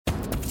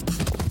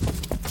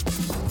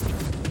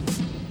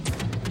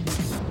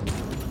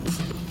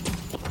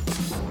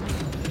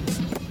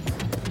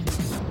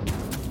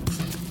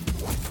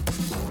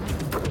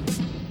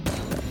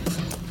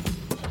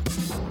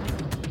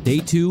Day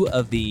 2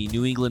 of the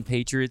New England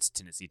Patriots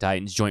Tennessee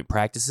Titans joint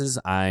practices.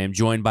 I am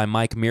joined by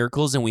Mike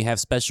Miracles, and we have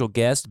special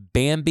guest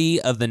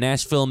Bambi of the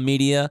Nashville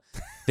media,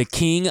 the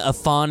king of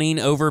fawning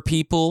over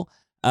people.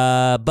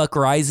 Buck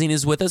Rising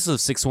is with us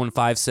of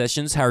 615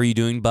 Sessions. How are you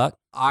doing, Buck?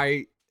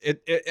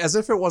 As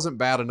if it wasn't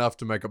bad enough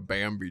to make a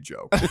Bambi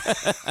joke.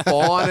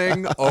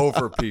 Fawning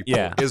over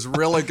people is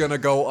really going to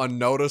go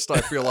unnoticed,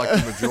 I feel like,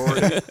 the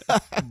majority,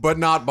 but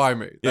not by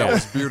me. That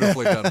was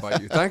beautifully done by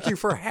you. Thank you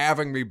for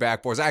having me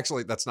back, boys.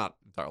 Actually, that's not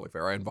entirely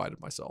fair. I invited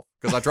myself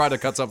because I tried to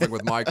cut something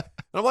with Mike, and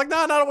I'm like,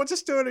 no, we'll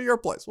just do it at your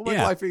place. We'll make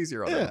life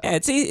easier on that. Yeah,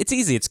 it's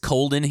easy. It's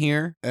cold in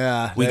here.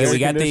 Yeah, we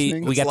got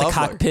the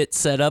cockpit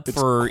set up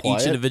for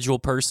each individual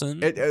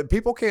person.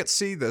 People can't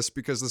see this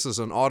because this is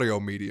an audio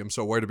medium,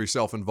 so way to be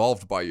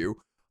self-involved by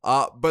you.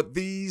 But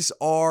these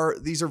are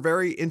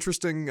very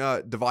interesting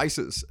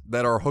devices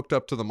that are hooked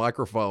up to the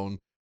microphone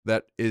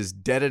that is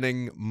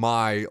deadening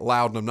my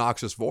loud and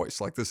obnoxious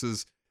voice. Like this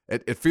is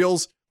it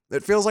feels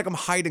like I'm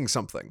hiding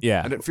something.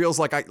 Yeah. And it feels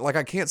like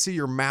I can't see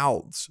your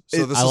mouths.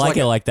 So this I like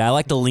it like that. I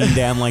like to lean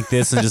down like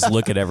this and just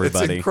look at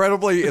everybody.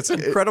 It's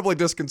incredibly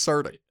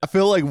disconcerting. I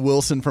feel like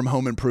Wilson from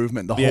Home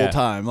Improvement the whole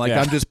time. Like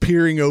I'm just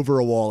peering over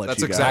a wall at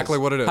That's you guys. exactly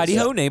what it is. Howdy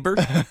ho, neighbor.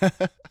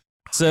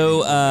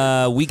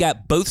 So we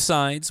got both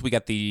sides. We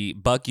got the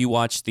Buck, you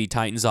watched the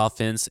Titans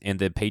offense and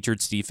the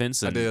Patriots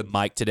defense. And I did.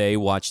 Mike today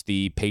watched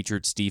the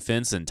Patriots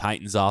defense and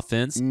Titans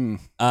offense.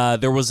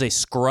 There was a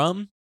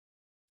scrum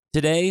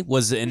today.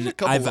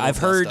 I've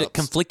heard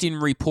conflicting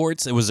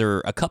reports. Was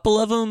there a couple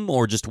of them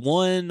or just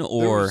one?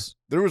 Or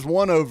there was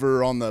one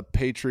over on the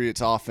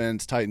Patriots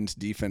offense, Titans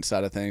defense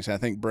side of things. I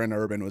think Brent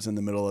Urban was in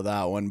the middle of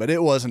that one, but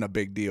it wasn't a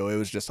big deal. It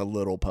was just a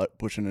little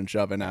pushing and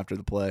shoving after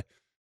the play.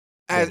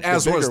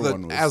 As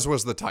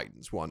was the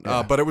Titans one,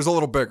 but it was a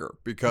little bigger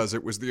because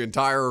it was the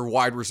entire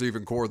wide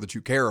receiving core that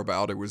you care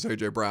about. It was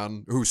A.J.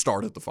 Brown who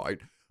started the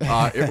fight.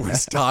 It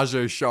was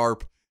Tajae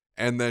Sharpe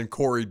and then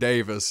Corey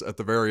Davis at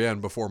the very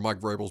end before Mike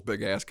Vrabel's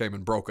big ass came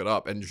and broke it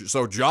up. And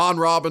so John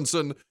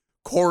Robinson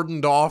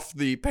cordoned off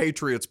the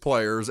Patriots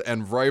players,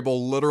 and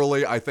Vrabel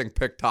literally, I think,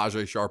 picked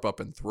Tajae Sharpe up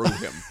and threw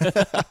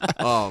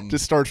him.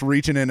 Just starts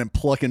reaching in and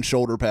plucking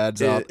shoulder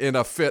pads out. In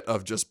a fit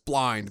of just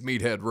blind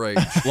meathead rage.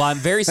 Well, I'm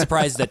very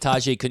surprised that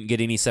Tajae couldn't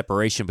get any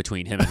separation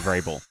between him and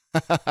Vrabel.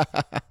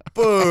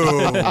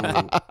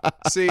 Boo!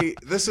 See,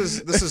 this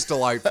is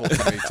delightful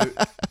to me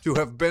to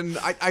have been.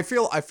 I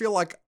feel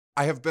like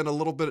I have been a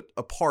little bit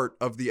a part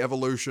of the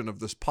evolution of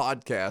this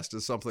podcast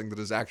as something that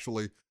is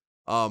actually,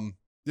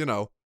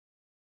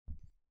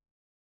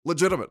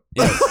 legitimate.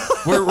 Yeah.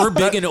 We're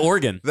big in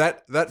Oregon.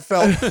 That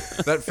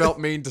felt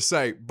mean to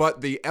say,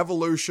 but the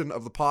evolution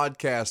of the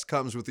podcast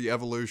comes with the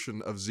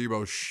evolution of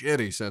Zebo's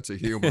shitty sense of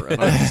humor,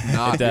 and I'm just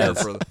not here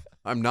for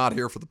I'm not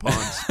here for the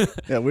puns.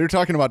 Yeah, we were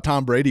talking about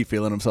Tom Brady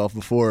feeling himself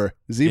before.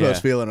 Zebo's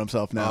feeling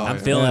himself now. I'm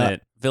feeling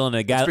it. Feeling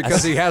it. It's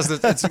because he has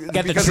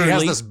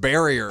this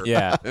barrier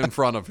in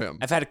front of him.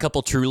 I've had a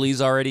couple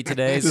Trulies already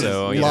today,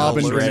 so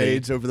lobbing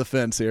grenades over the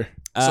fence here.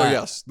 So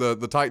yes, the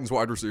Titans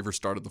wide receiver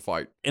started the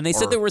fight, and they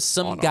said there was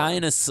some guy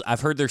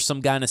I've heard there's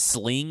some guy in a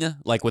sling,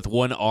 like with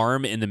one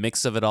arm in the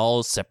mix of it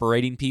all,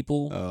 separating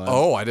people.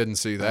 I didn't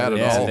see that at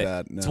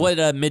all. It's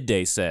what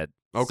Midday said.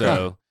 Okay.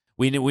 So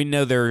we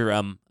know they're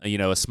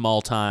a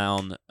small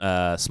time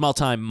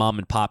mom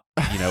and pop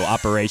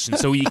operation,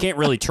 so you can't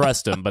really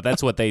trust them. But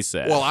that's what they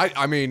said. Well,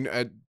 I mean,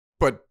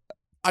 but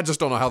I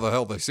just don't know how the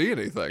hell they see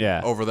anything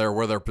over there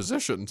where they're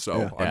positioned.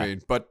 So, I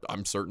mean, but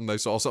I'm certain they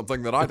saw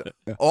something that I did.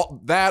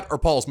 That or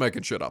Paul's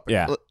making shit up.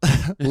 Yeah.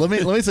 Let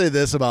me say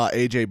this about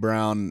A.J.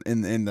 Brown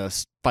in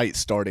the fight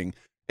starting.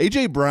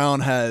 A.J.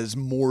 Brown has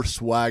more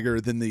swagger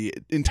than the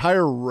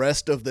entire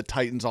rest of the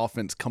Titans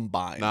offense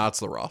combined. Nah, it's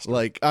the roster.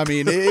 Like, I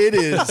mean, it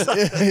is.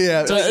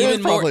 Yeah, so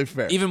it's probably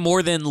fair. Even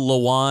more than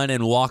Lawan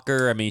and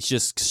Walker, I mean, it's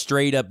just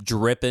straight up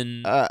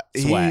dripping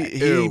swag.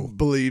 He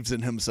believes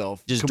in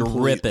himself. Just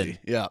completely. dripping.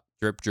 Yeah.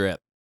 Drip, drip.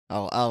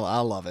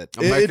 I love it.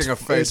 I'm making a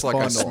face like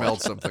I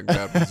smelled something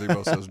bad when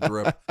Zebo says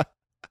drip.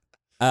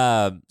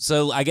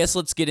 So I guess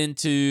let's get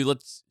into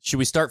should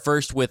we start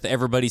first with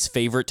everybody's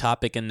favorite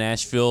topic in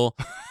Nashville,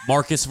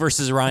 Marcus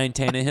versus Ryan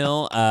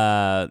Tannehill.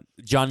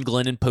 John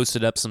Glennon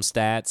posted up some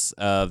stats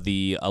of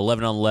the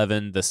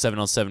 11-on-11, the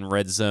 7-on-7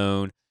 red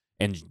zone,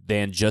 and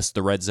then just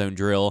the red zone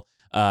drill.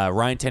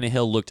 Ryan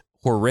Tannehill looked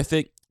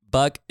horrific.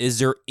 Buck, is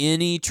there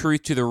any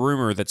truth to the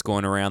rumor that's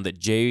going around that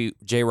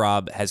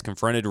J-Rob has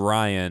confronted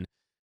Ryan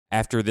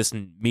after this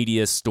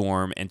media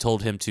storm and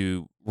told him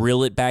to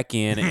reel it back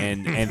in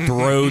and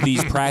throw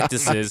these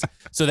practices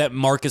so that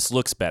Marcus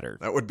looks better?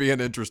 That would be an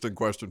interesting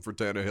question for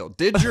Tannehill.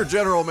 Did your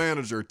general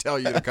manager tell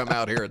you to come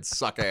out here and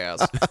suck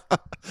ass?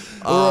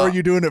 Or are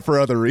you doing it for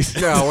other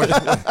reasons? No.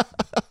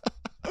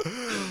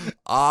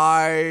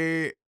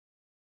 I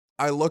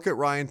look at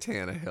Ryan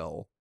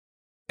Tannehill,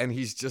 and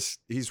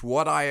he's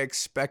what I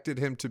expected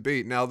him to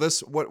be. Now,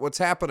 what's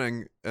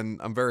happening, and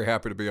I'm very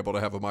happy to be able to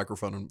have a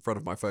microphone in front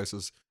of my face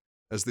as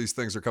these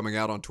things are coming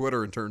out on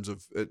Twitter in terms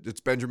of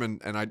it's Benjamin,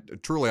 and I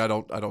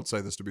don't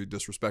say this to be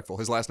disrespectful.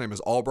 His last name is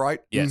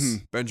Albright. Yes.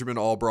 Benjamin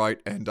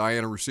Albright and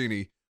Diana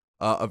Rossini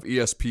of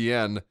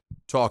ESPN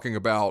talking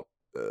about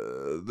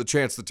the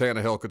chance that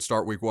Tannehill could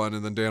start week 1,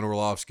 and then Dan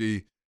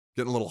Orlovsky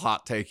getting a little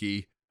hot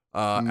takey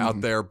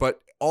out there. But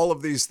all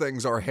of these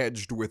things are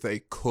hedged with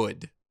a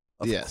could.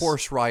 Of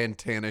course, Ryan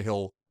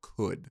Tannehill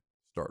could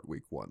start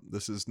week 1.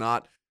 This is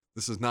not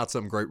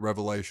some great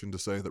revelation to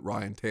say that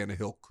Ryan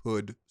Tannehill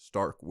could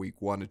start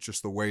week 1. It's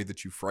just the way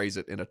that you phrase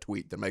it in a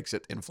tweet that makes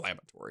it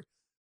inflammatory.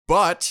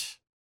 But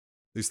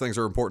these things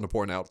are important to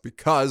point out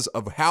because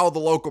of how the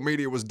local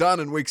media was done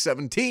in week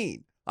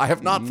 17. I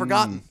have not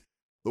forgotten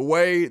the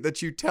way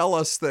that you tell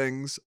us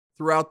things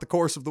throughout the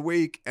course of the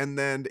week, and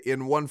then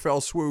in one fell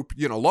swoop,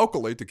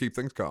 locally to keep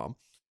things calm.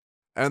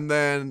 And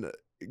then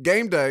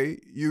game day,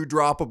 you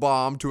drop a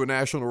bomb to a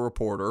national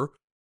reporter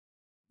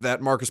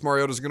that Marcus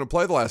Mariota is going to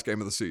play the last game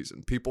of the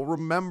season. People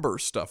remember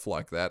stuff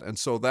like that. And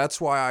so that's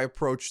why I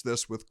approach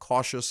this with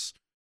cautious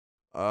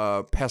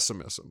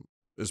pessimism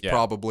is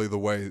probably the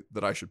way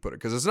that I should put it.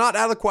 Because it's not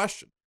out of the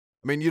question.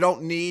 I mean, you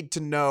don't need to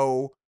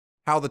know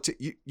how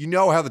you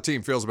know how the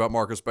team feels about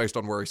Marcus based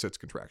on where he sits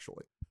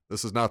contractually.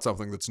 This is not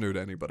something that's new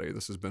to anybody.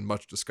 This has been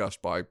much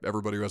discussed by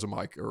everybody who has a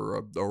mic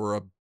or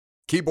a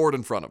keyboard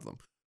in front of them.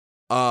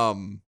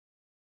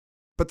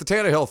 But the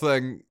Tannehill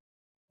thing,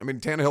 I mean,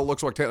 Tannehill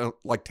looks like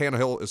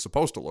Tannehill is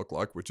supposed to look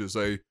like, which is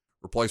a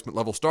replacement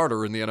level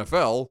starter in the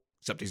NFL,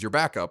 except he's your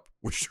backup,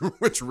 which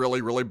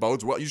really, really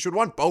bodes well. You should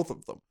want both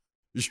of them.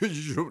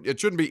 It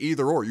shouldn't be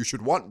either or. You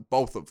should want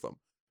both of them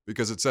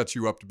because it sets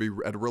you up to be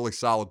at a really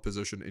solid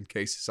position in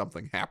case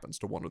something happens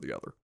to one or the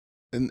other.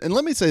 And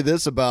let me say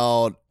this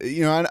about,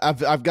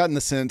 I've gotten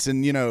the sense,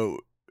 and,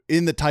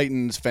 in the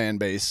Titans fan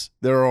base,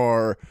 there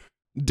are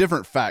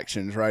different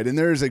factions, right? And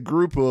there's a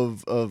group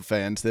of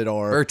fans that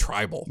are very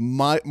tribal.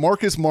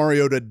 Marcus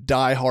Mariota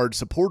diehard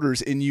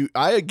supporters, and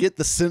I get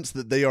the sense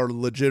that they are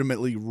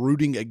legitimately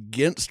rooting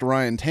against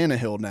Ryan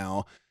Tannehill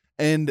now,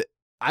 and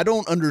I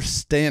don't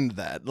understand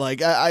that.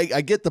 Like,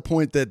 I get the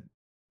point that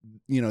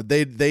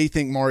they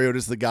think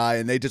Mariota's the guy,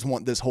 and they just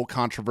want this whole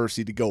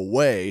controversy to go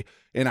away,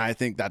 and I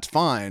think that's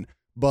fine.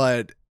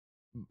 But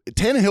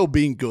Tannehill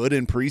being good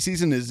in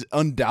preseason is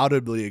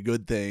undoubtedly a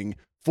good thing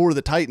for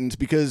the Titans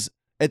because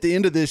at the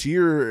end of this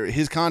year,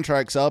 his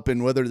contract's up,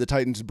 and whether the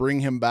Titans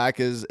bring him back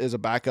as a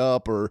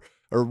backup or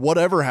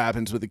whatever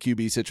happens with the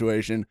QB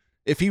situation,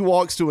 if he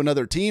walks to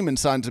another team and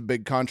signs a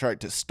big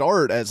contract to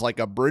start as like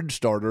a bridge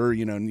starter,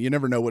 you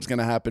never know what's going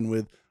to happen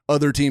with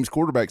other teams'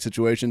 quarterback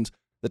situations.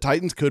 The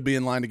Titans could be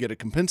in line to get a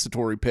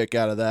compensatory pick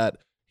out of that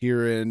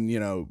here in,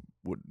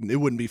 it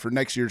wouldn't be for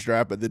next year's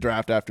draft, but the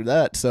draft after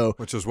that. So,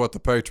 which is what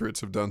the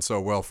Patriots have done so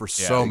well for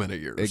so many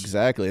years.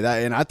 Exactly.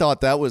 And I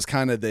thought that was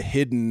kind of the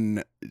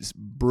hidden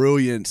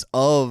brilliance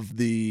of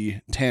the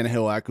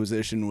Tannehill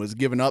acquisition was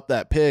giving up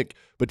that pick,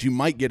 but you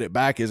might get it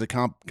back as a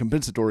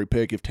compensatory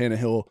pick if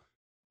Tannehill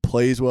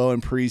plays well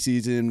in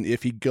preseason.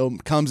 If he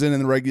comes in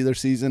the regular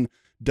season,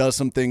 does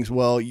some things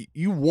well,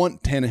 you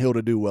want Tannehill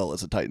to do well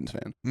as a Titans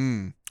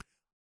fan.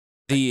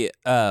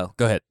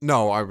 Go ahead.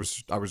 No, I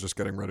was just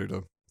getting ready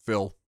to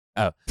fill.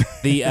 Oh,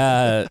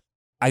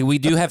 we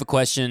do have a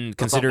question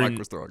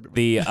considering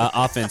the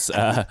offense.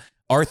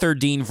 Arthur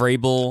Dean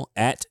Vrabel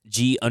at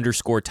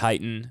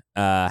G_Titan.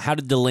 How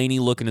did Delaney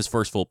look in his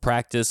first full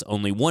practice?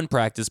 Only one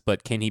practice,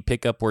 but can he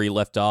pick up where he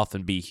left off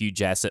and be a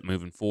huge asset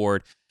moving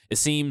forward? It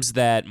seems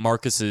that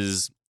Marcus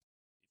is,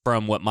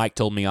 from what Mike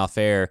told me off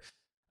air,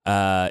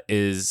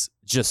 is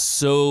just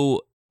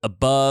so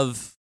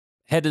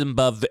headed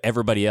above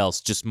everybody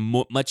else, just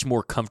much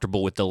more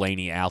comfortable with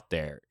Delaney out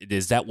there.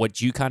 Is that what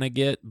you kind of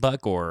get,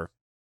 Buck, or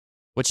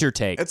what's your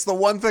take? It's the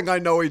one thing I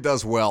know he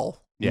does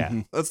well. Yeah.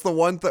 Mm-hmm. That's the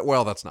one thing.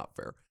 Well, that's not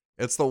fair.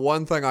 It's the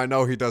one thing I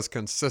know he does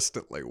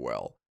consistently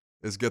well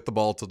is get the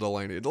ball to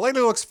Delaney. Delaney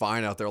looks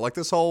fine out there. Like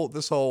this whole,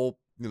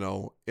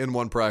 in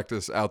one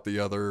practice, out the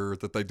other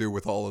that they do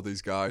with all of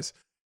these guys.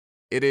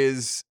 It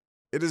is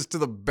to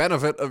the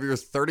benefit of your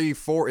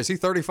 34. Is he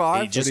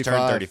 35? He just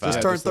turned 35.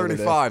 Just turned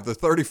 35. The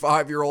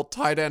 35-year-old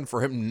tight end,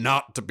 for him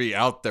not to be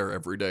out there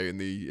every day in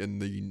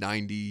the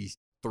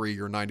 93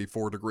 or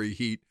 94 degree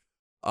heat.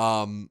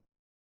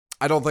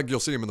 I don't think you'll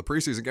see him in the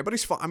preseason game, but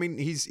he's fine. I mean,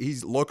 he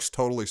looks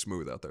totally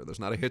smooth out there. There's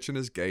not a hitch in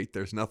his gait.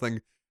 There's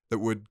nothing that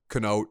would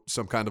connote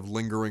some kind of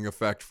lingering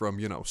effect from,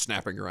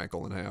 snapping your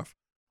ankle in half.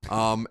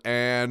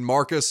 And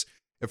Marcus,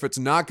 if it's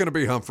not going to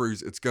be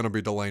Humphreys, it's going to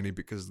be Delaney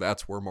because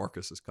that's where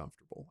Marcus is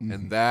comfortable. Mm-hmm.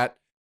 And that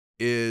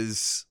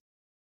is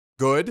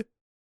good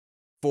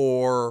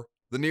for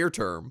the near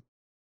term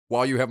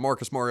while you have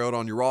Marcus Mariota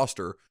on your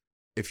roster.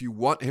 If you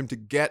want him to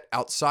get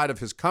outside of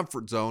his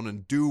comfort zone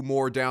and do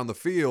more down the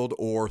field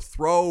or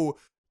throw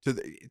to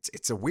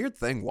it's a weird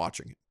thing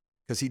watching him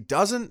because he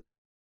doesn't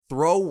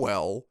throw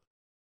well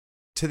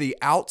to the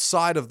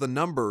outside of the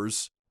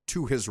numbers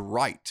to his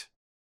right.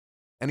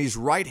 And he's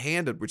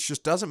right-handed, which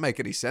just doesn't make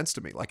any sense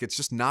to me. Like, it's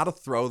just not a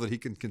throw that he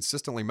can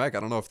consistently make. I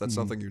don't know if that's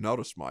something you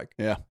noticed, Mike.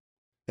 Yeah.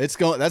 That's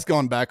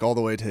gone back all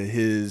the way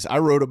to I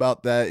wrote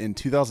about that in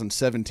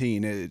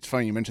 2017. It's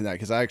funny you mentioned that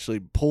because I actually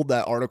pulled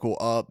that article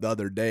up the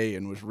other day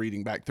and was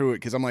reading back through it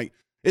because I'm like,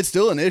 it's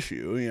still an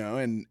issue,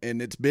 and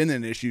it's been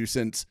an issue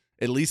since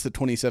at least the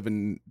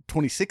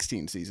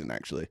 2016 season,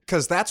 actually.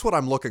 Because that's what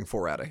I'm looking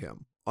for out of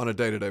him on a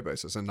day-to-day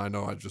basis. And I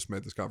know I just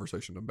made this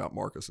conversation about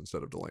Marcus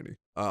instead of Delaney.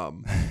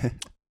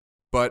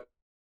 But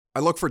I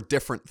look for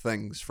different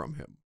things from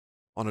him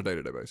on a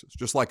day-to-day basis.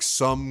 Just like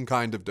some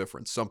kind of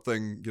difference.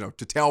 Something,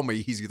 to tell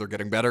me he's either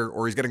getting better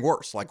or he's getting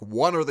worse. Like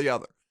one or the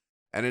other.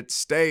 And it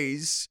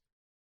stays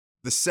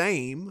the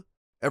same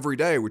every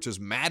day, which is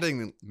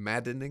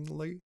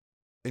maddeningly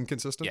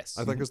inconsistent, yes.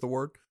 I think is the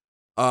word.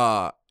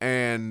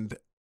 And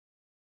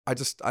I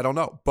don't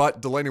know.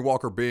 But Delaney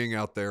Walker being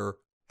out there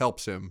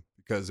helps him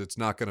because it's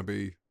not going to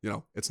be,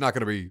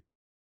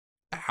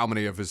 how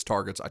many of his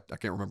targets. I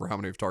can't remember how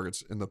many of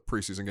targets in the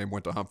preseason game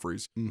went to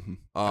Humphreys.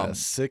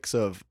 6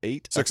 of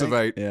 8. 6 of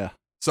 8. Yeah.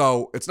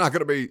 So it's not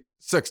going to be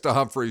 6 to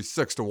Humphreys,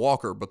 6 to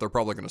Walker, but they're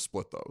probably going to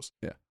split those.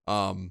 Yeah.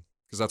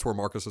 Because that's where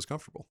Marcus is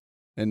comfortable.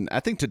 And I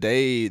think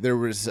today there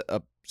was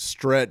a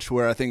stretch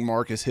where I think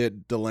Marcus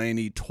hit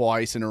Delaney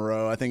twice in a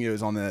row. I think it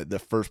was on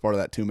the first part of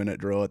that 2-minute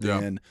drill at the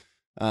end.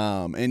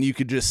 And you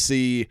could just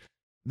see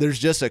there's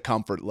just a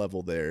comfort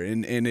level there.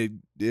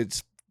 And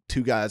it's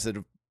two guys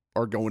that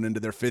are going into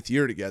their 5th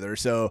year together.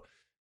 So,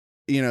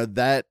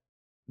 that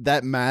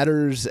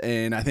matters.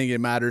 And I think it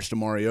matters to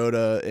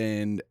Mariota.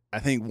 And I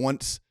think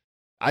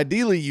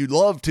ideally you'd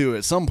love to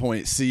at some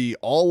point see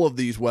all of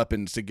these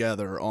weapons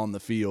together on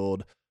the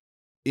field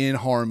in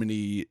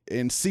harmony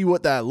and see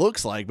what that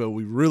looks like, but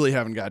we really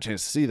haven't got a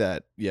chance to see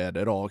that yet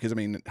at all. Because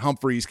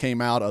Humphreys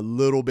came out a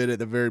little bit at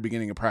the very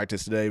beginning of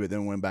practice today, but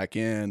then went back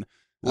in.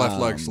 Left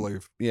leg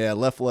sleeve. Yeah,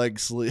 left leg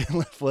sleeve.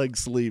 Left leg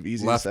sleeve.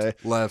 Easy to say.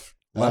 Left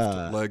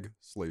leg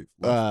sleeve.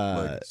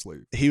 Left leg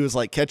sleeve. He was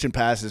like catching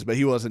passes, but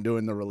he wasn't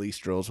doing the release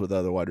drills with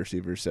other wide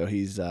receivers. So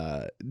he's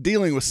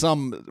dealing with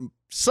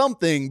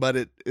something, but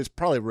it's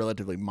probably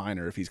relatively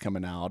minor if he's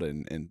coming out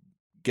and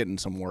getting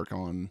some work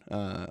on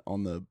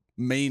the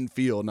main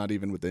field, not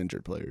even with the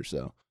injured players.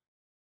 So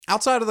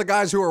outside of the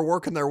guys who are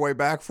working their way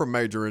back from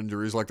major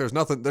injuries, like there's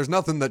nothing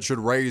that should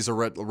raise a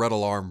red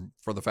alarm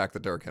for the fact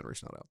that Derrick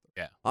Henry's not out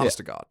there. Yeah. Honest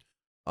to God.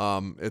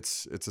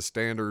 It's a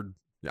standard.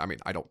 I mean,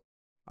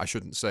 I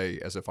shouldn't say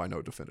as if I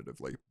know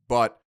definitively,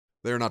 but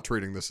they're not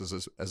treating this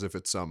as if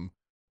it's some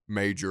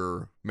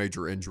major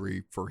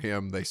injury for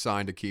him. They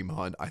signed Akeem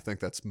Hunt. I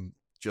think that's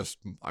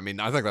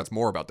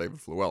more about David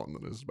Fluellen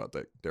than it is about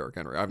Derrick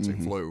Henry. I haven't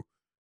seen Flu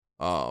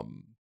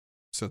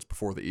since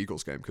before the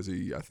Eagles game because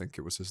I think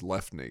it was his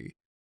left knee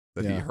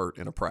that he hurt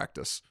in a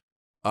practice.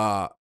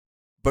 But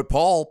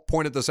Paul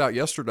pointed this out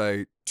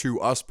yesterday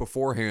to us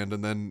beforehand,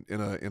 and then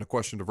in a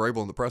question to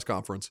Vrabel in the press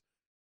conference,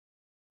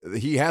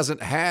 he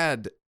hasn't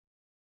had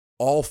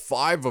all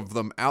 5 of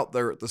them out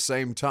there at the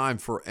same time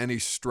for any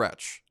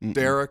stretch.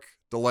 Derrick,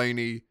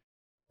 Delaney,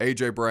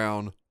 A.J.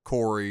 Brown,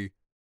 Corey,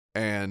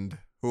 and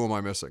who am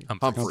I missing?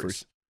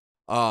 Humphreys.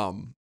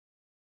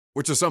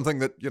 Which is something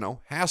that,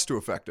 has to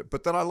affect it.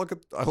 But then I look,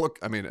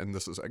 and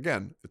this is,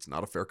 again, it's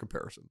not a fair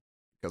comparison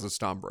because it's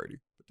Tom Brady.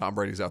 Tom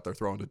Brady's out there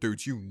throwing to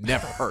dudes you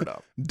never heard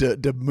of.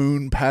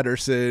 Moon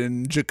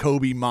Patterson,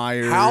 Jacoby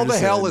Myers. How the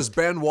hell is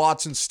Ben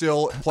Watson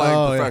still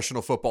playing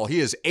professional football? He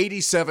is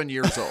 87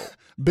 years old.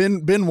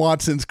 Ben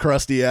Watson's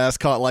crusty ass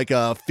caught like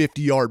a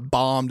 50-yard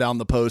bomb down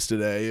the post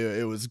today.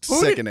 It was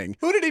sickening.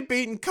 Who did he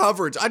beat in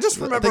coverage? I just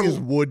remember. I think it was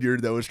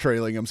Woodyard that was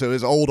trailing him, so it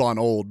was old on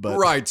old. But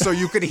right, so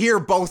you could hear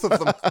both of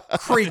them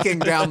creaking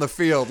down the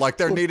field like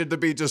there needed to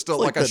be just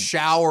a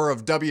shower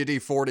of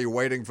WD-40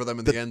 waiting for them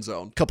in the end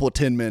zone. Couple of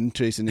tin men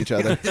chasing each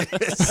other.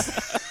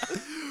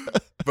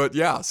 But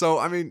yeah, so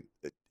I mean,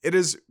 it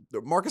is.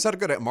 Marcus had a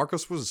good.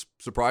 Marcus was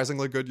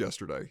surprisingly good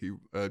yesterday. He,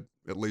 at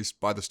least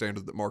by the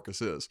standard that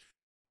Marcus is.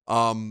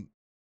 And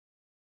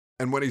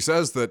when he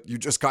says that you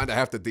just kind of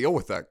have to deal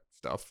with that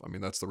stuff, I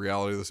mean, that's the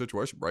reality of the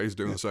situation. Brady's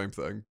doing the same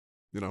thing.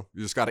 You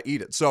just got to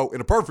eat it. So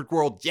in a perfect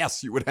world,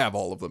 yes, you would have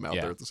all of them out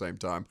there at the same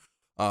time.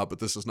 But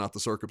this is not the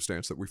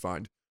circumstance that we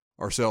find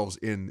ourselves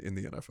in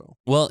the NFL.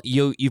 Well,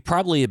 you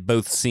probably have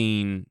both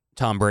seen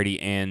Tom Brady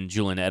and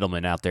Julian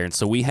Edelman out there. And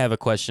so we have a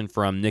question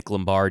from Nick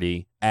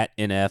Lombardi at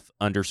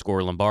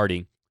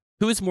NF_Lombardi.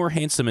 Who is more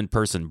handsome in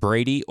person,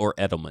 Brady or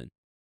Edelman?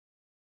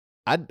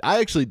 I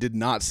actually did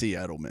not see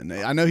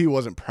Edelman. I know he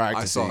wasn't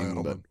practicing. I saw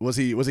Edelman. But was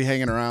he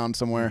hanging around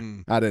somewhere?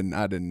 Mm-hmm. I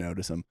didn't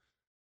notice him.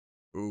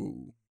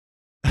 Ooh.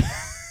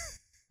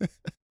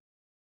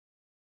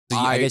 So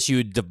I guess you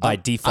would by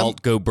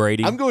default go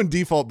Brady. I'm going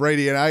default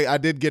Brady, and I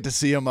did get to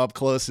see him up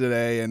close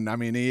today, and I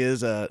mean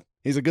he's a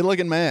good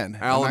looking man.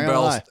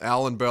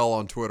 Alan Bell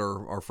on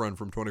Twitter, our friend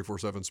from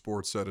 24/7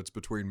 Sports, said it's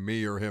between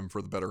me or him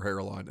for the better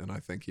hairline, and I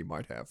think he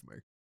might have me.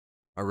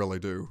 I really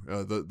do.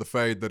 The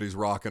fade that he's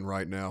rocking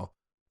right now.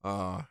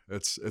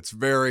 It's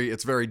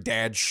very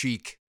dad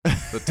chic,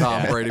 the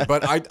Tom Brady.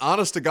 But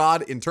honest to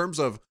God, in terms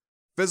of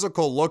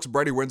physical looks,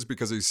 Brady wins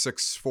because he's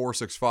 6'4",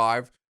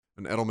 6'5",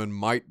 and Edelman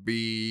might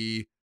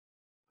be,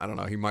 I don't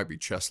know, he might be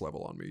chest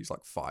level on me. He's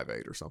like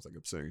 5'8" or something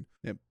obscene.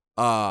 Yep.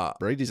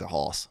 Brady's a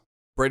hoss.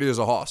 Brady is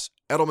a hoss.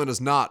 Edelman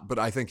is not, but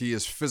I think he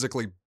is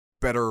physically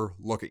better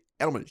looking.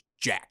 Edelman is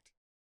jacked.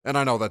 And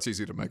I know that's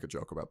easy to make a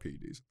joke about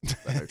PEDs.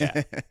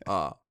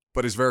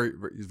 But he's very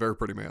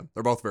pretty man.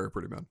 They're both very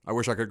pretty men. I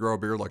wish I could grow a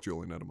beard like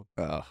Julian Edelman.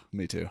 Oh,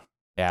 me too.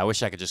 Yeah, I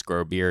wish I could just grow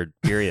a beard,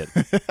 period.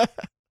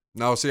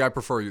 No, see, I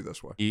prefer you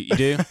this way. You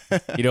do?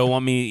 You don't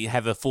want me to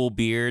have a full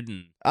beard?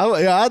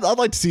 I'd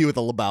like to see you with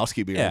a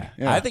Lebowski beard.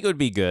 Yeah, I think it would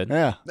be good.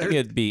 Yeah. I think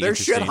it'd be There's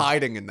shit interesting.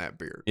 hiding in that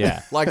beard.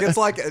 Yeah. It's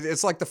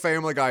like the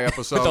Family Guy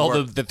episode With all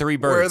where, the three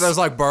birds. where there's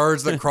like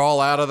birds that crawl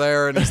out of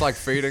there and it's like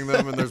feeding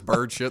them and there's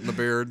bird shit in the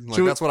beard.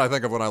 Like that's what I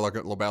think of when I look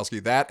at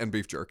Lebowski. That and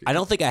beef jerky. I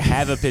don't think I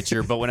have a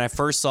picture, but when I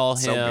first saw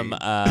him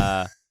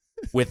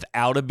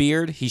without a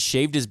beard, he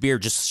shaved his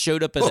beard, just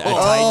showed up at a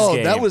Titans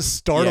game. That was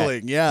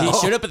startling. Yeah. He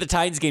showed up at the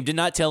Titans game, did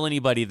not tell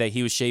anybody that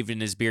he was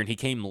shaving his beard, and he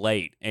came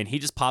late, and he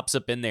just pops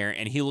up in there,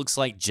 and he looks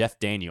like Jeff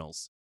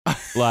Daniels.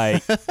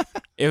 Like,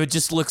 it would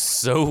just look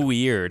so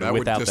weird that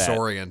without would that.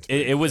 disorient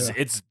me. It was,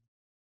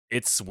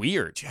 it's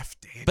weird. Jeff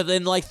Daniels. But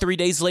then, like, 3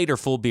 days later,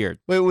 full beard.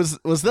 Wait, was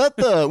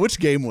that which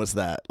game was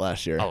that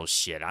last year? Oh,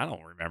 shit, I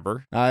don't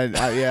remember.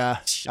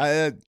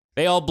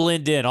 They all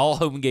blend in. All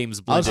home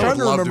games blend in. I was trying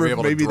to remember to be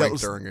able if maybe to drink that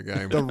was during a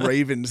game. the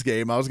Ravens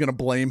game. I was going to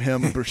blame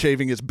him for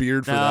shaving his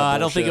beard for No, that I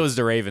don't think bullshit. it was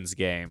the Ravens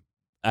game.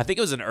 I think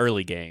it was an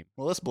early game.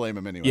 Well, let's blame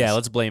him anyway. Yeah,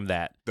 let's blame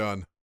that.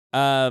 Done.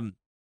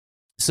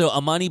 So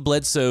Amani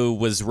Bledsoe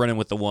was running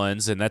with the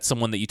ones, and that's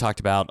someone that you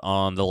talked about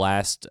on the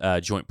last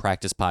joint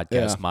practice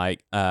podcast,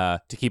 Mike,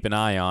 to keep an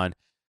eye on.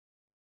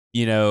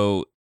 You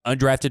know,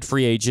 undrafted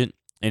free agent,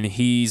 and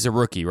he's a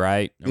rookie,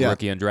 right? A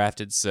rookie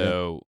undrafted.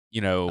 So, you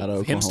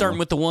know, him starting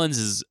with the ones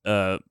is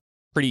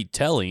pretty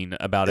telling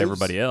about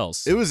everybody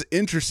else. It was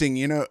interesting.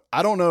 You know,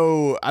 I don't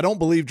know. I don't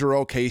believe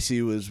Jarrell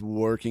Casey was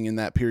working in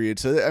that period.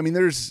 So, I mean,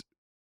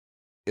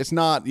 it's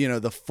not, you know,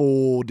 the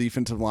full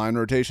defensive line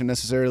rotation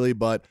necessarily,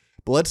 but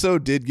Bledsoe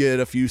did get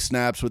a few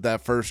snaps with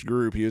that first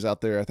group. He was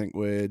out there, I think,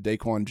 with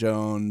Daquan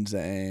Jones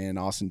and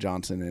Austin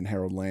Johnson and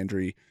Harold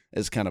Landry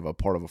as kind of a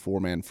part of a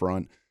four-man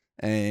front.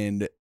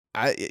 And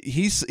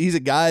he's a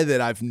guy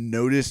that I've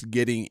noticed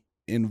getting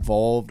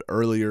involved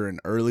earlier and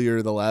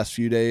earlier the last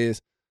few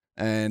days.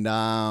 And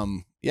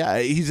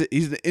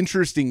he's an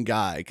interesting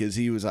guy because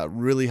he was a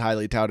really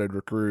highly touted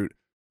recruit,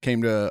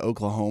 came to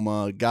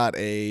Oklahoma,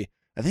 I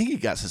think he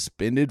got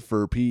suspended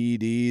for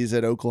PEDs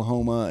at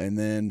Oklahoma and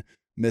then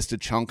missed a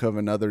chunk of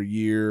another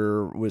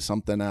year with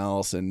something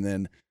else. And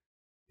then,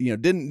 you know,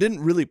 didn't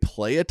really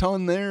play a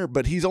ton there,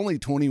 but he's only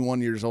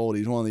 21 years old.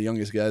 He's one of the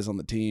youngest guys on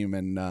the team.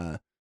 And I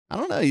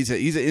don't know. He's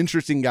an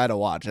interesting guy to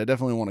watch. I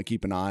definitely want to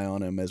keep an eye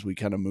on him as we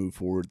kind of move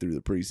forward through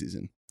the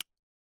preseason.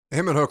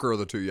 Him and Hooker are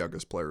the two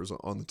youngest players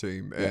on the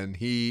team, and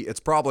it's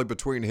probably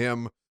between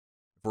him.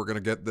 If we're going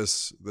to get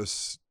this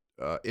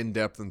in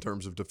depth in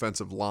terms of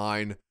defensive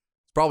line,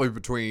 it's probably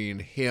between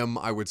him,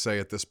 I would say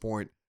at this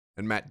point,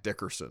 and Matt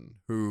Dickerson,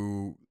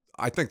 who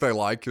I think they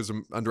like as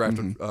an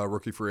undrafted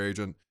rookie free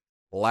agent.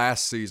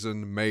 Last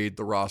season made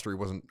the roster. He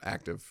wasn't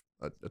active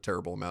a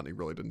terrible amount. He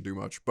really didn't do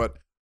much, but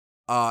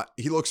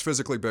he looks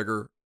physically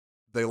bigger.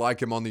 They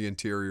like him on the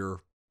interior.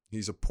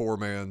 He's a poor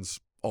man's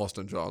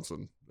Austin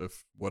Johnson,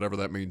 if whatever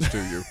that means to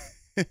you.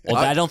 Well,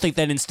 I don't think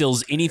that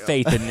instills any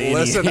faith in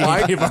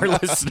any of our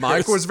listeners.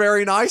 Mike was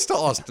very nice to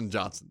Austin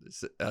Johnson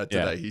today.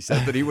 Yeah. He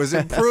said that he was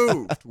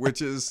improved,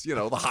 which is, you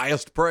know, the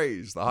highest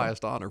praise, the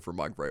highest honor for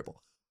Mike Vrabel.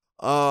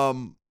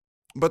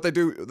 But they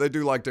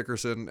do like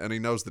Dickerson, and he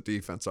knows the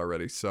defense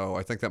already, so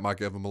I think that might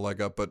give him a leg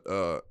up. But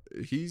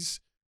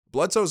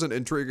Bledsoe's an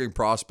intriguing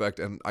prospect,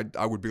 and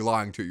I would be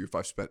lying to you if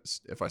I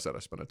said I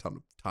spent a ton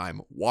of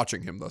time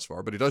watching him thus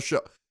far. But he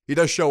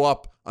does show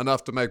up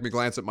enough to make me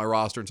glance at my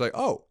roster and say,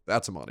 "Oh,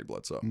 that's Amani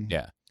Bledsoe."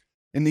 Yeah,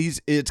 and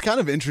it's kind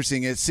of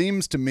interesting. It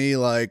seems to me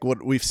like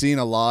what we've seen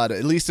a lot,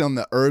 at least on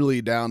the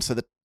early down. So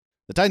the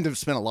Titans have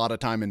spent a lot of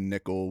time in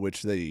nickel,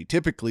 which they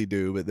typically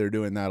do, but they're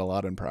doing that a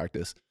lot in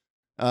practice.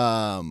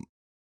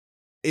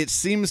 It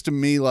seems to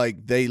me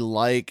like they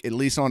like, at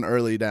least on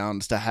early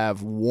downs, to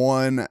have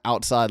one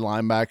outside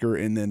linebacker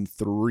and then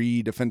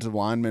 3 defensive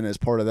linemen as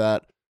part of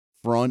that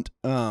front.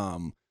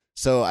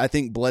 So I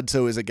think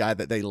Bledsoe is a guy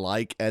that they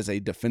like as a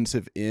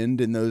defensive end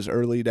in those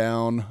early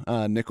down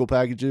nickel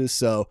packages.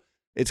 So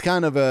it's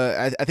kind of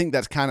I think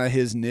that's kind of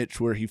his niche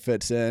where he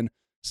fits in.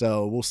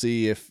 So we'll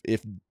see if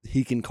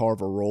he can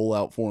carve a role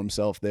out for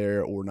himself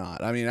there or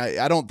not. I mean,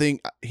 I don't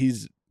think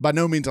he's by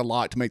no means a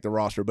lock to make the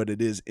roster, but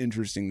it is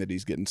interesting that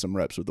he's getting some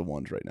reps with the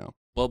ones right now.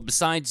 Well,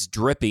 besides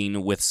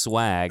dripping with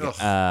swag,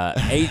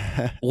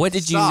 what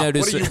did you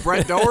notice? What are you,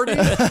 Brent Doherty?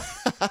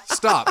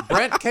 Stop.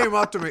 Brent came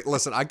up to me.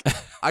 Listen,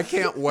 I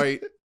can't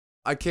wait.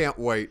 I can't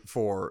wait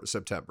for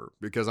September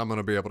because I'm going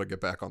to be able to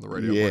get back on the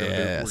radio.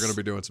 Yes. We're going to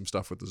be doing some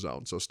stuff with the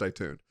Zone, so stay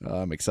tuned.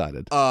 I'm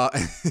excited. But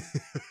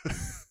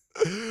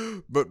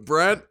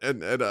Brent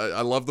and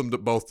I love them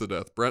both to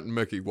death. Brent and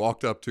Mickey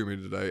walked up to me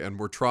today and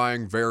were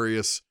trying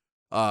various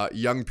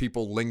young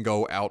people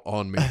lingo out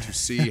on me to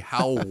see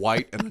how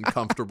white and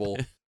uncomfortable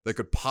they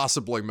could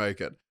possibly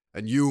make it.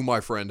 And you, my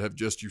friend, have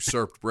just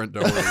usurped Brent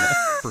Doherty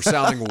for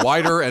sounding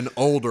whiter and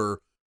older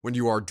when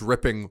you are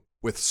dripping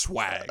with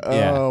swag.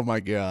 Oh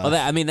my God.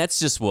 Well, that's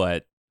just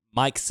what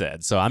Mike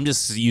said. So I'm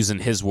just using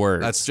his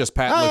words. That's just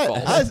patently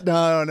false.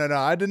 No.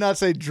 I did not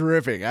say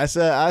dripping. I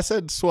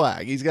said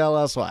swag. He's got a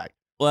lot of swag.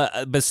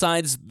 Well,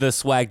 besides the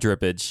swag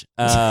drippage,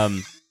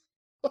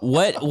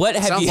 what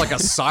have Sounds you... like a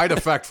side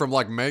effect from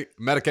like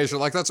medication.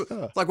 Like that's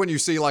like when you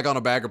see like on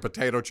a bag of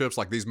potato chips,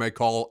 like these may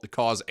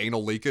cause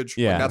anal leakage.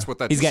 Yeah, like, that's what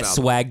that. He's got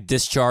swag like.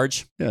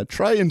 discharge. Yeah,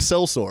 try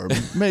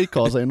Incelsor may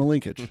cause anal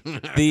leakage. Or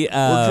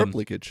drip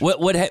leakage.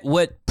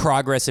 What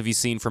progress have you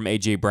seen from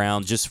AJ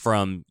Brown just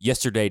from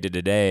yesterday to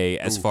today,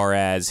 as far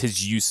as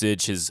his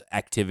usage, his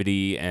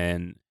activity,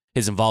 and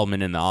his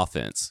involvement in the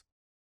offense?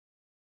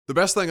 The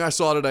best thing I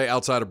saw today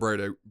outside of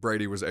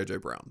Brady was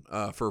AJ Brown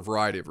for a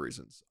variety of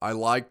reasons. I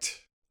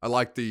liked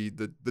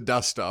the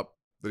dust up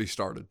that he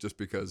started just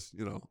because,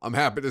 I'm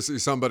happy to see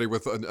somebody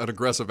with an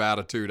aggressive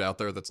attitude out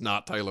there that's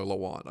not Taylor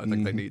Lewan. I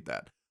think they need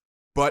that.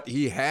 But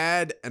he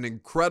had an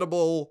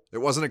incredible, it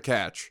wasn't a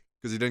catch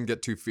because he didn't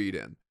get 2 feet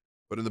in,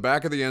 but in the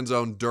back of the end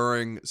zone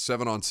during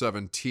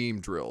 7-on-7 team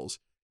drills,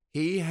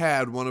 he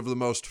had one of the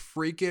most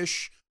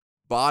freakish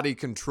body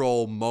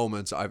control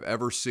moments I've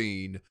ever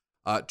seen.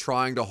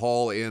 Trying to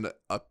haul in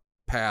a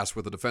pass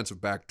with a defensive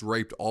back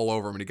draped all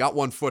over him. And he got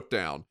 1 foot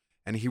down,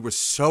 and he was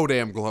so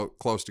damn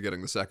close to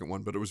getting the second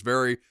one. But it was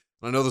I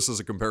know this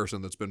is a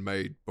comparison that's been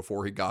made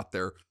before he got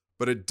there,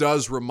 but it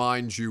does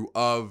remind you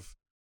of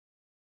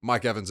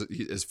Mike Evans.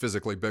 He is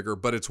physically bigger,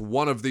 but it's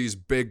one of these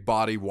big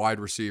body wide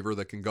receiver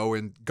that can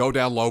go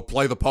down low,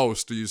 play the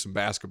post, to use some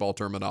basketball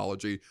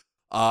terminology,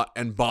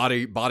 and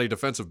body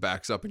defensive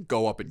backs up and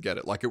go up and get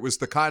it. Like, it was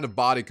the kind of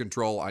body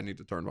control. I need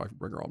to turn my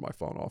ringer on my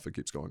phone off. It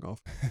keeps going off.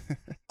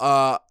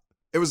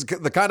 It was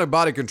the kind of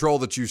body control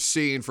that you've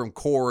seen from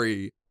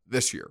Corey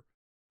this year.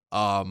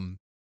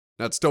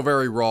 That's still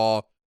very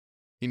raw.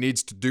 He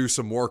needs to do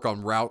some work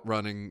on route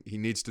running. He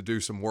needs to do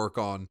some work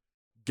on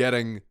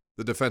getting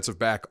the defensive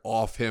back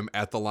off him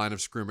at the line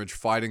of scrimmage,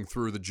 fighting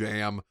through the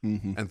jam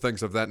and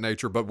things of that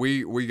nature. But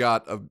we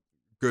got a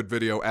good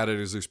video at A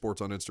to Z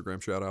Sports on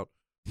Instagram, shout out,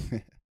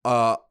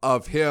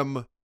 of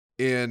him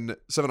in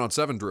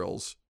 7-on-7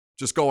 drills,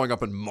 just going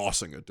up and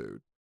mossing a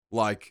dude.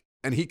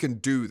 And he can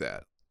do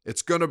that.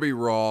 It's going to be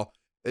raw.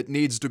 It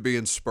needs to be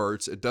in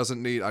spurts. It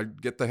doesn't need, I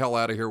get the hell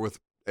out of here with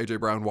AJ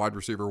Brown, wide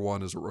receiver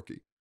 1 as a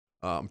rookie.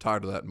 I'm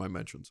tired of that in my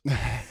mentions.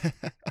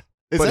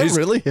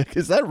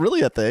 Is that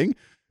really a thing?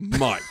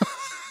 Mike,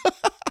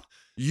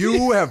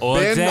 you have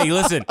been. Hey,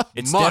 listen,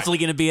 it's definitely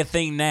going to be a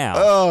thing now.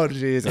 Oh,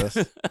 Jesus.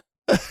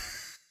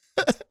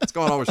 What's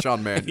going on with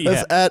Sean Mann?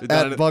 That's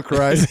at Buck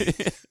Rice.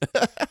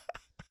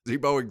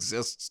 Zebo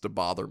exists to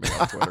bother me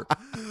on Twitter.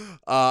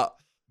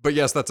 But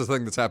yes, that's a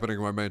thing that's happening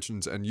in my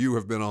mentions, and you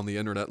have been on the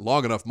internet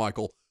long enough,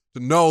 Michael, to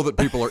know that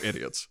people are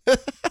idiots.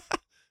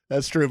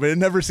 That's true, but it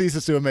never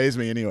ceases to amaze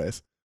me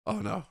anyways. Oh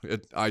no.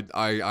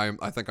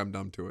 I think I'm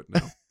numb to it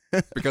now.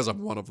 Because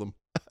I'm one of them.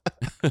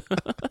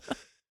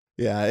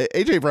 Yeah,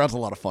 AJ Brown's a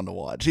lot of fun to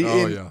watch.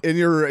 Yeah. And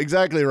you're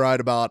exactly right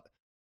about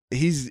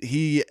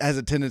he has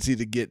a tendency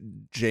to get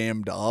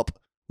jammed up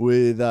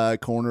with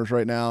corners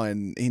right now,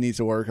 and he needs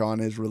to work on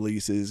his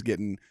releases,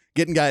 getting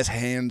guys'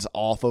 hands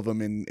off of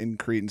him and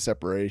creating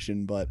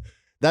separation. But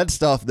that's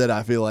stuff that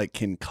I feel like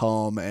can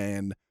come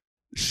and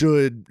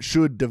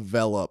should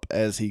develop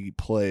as he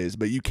plays.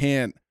 But you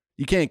can't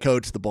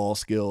coach the ball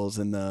skills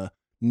and the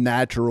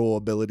natural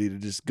ability to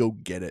just go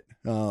get it,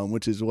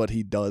 which is what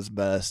he does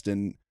best,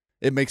 and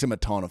it makes him a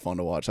ton of fun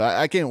to watch.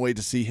 I can't wait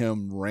to see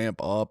him ramp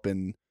up,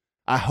 and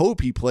I hope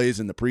he plays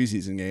in the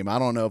preseason game. I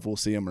don't know if we'll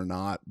see him or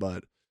not,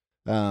 but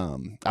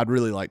I'd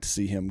really like to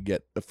see him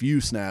get a few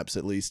snaps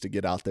at least to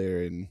get out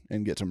there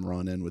and get some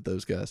run in with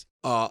those guys.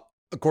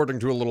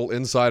 According to a little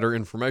insider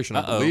information,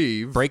 I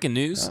believe. Breaking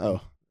news?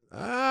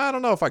 I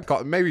don't know if I'd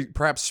call it,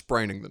 perhaps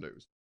spraining the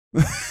news.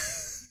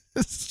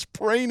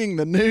 Spraining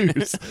the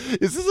news.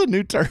 Is this a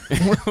new term?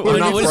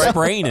 What is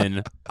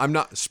spraining? I'm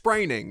not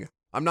spraining.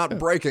 I'm not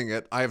breaking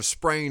it. I have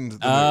sprained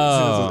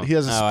the news. He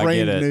has a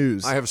sprained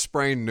news. I have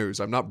sprained news.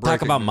 I'm not breaking.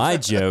 Talk about news. my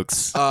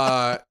jokes.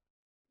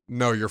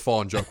 No, your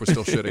fallen joke was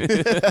still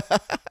shitty.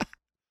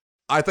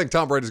 I think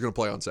Tom Brady's going to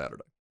play on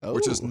Saturday,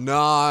 which is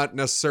not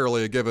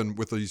necessarily a given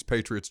with these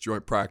Patriots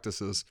joint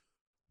practices,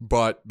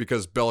 but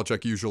because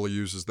Belichick usually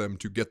uses them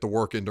to get the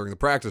work in during the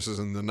practices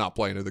and then not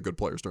play any of the good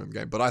players during the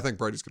game. But I think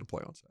Brady's going to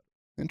play on Saturday.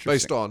 Interesting.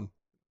 Based on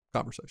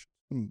conversation.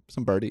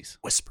 Some birdies.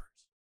 Whispers.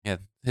 Yeah,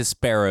 his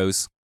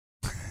sparrows.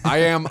 I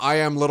am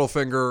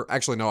Littlefinger.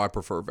 Actually, no, I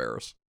prefer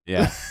Varys.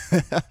 Yeah.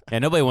 Yeah,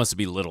 nobody wants to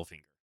be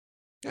Littlefinger.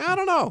 Yeah, I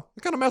don't know.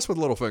 I kind of mess with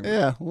Littlefinger.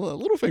 Yeah, well,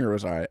 Littlefinger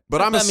was all right.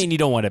 But I mean, you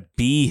don't want to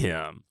be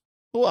him.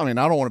 Well, I mean,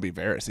 I don't want to be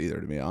Varys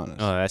either, to be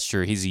honest. Oh, that's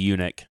true. He's a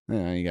eunuch.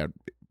 Yeah, you got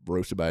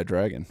roasted by a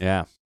dragon.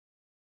 Yeah.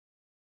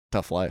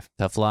 Tough life.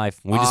 Tough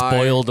life. We just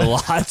spoiled a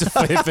lot.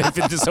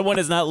 if someone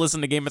has not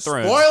listened to Game of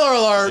Thrones. Spoiler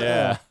alert!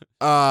 Yeah.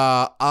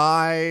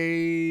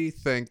 I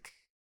think,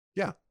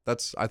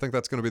 I think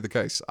that's going to be the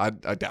case. I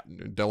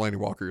doubt Delaney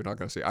Walker, you're not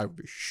going to see. I would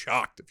be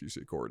shocked if you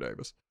see Corey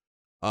Davis.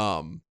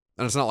 And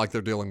it's not like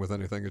they're dealing with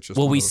anything. It's just.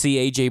 Will we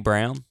see AJ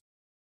Brown?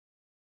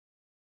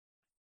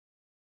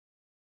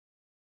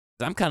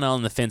 I'm kind of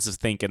on the fence of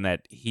thinking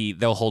that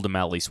they'll hold him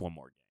out at least one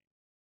more game.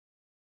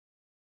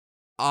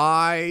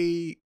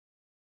 I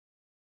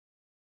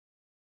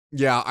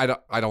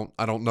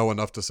don't know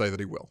enough to say that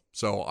he will.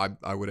 So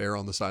I would err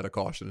on the side of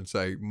caution and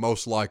say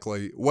most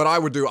likely what I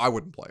would do, I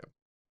wouldn't play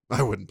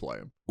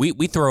him.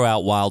 We throw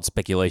out wild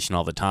speculation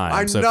all the time.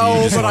 I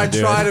know, but I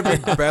try to be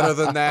better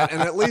than that.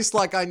 And at least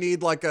like I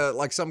need like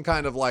some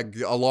kind of like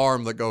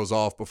alarm that goes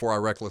off before I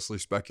recklessly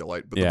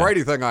speculate. But the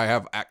Brady thing I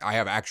have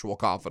actual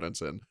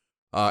confidence in.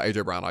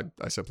 AJ Brown,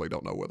 I simply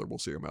don't know whether we'll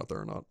see him out there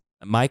or not.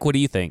 Mike, what do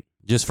you think?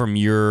 Just from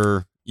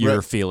your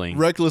feeling.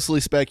 Recklessly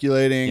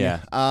speculating.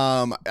 Yeah.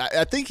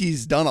 I think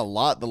he's done a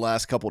lot the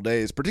last couple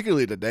days,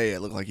 particularly today.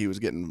 It looked like he was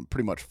getting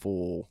pretty much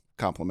full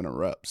complement of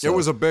reps. So. It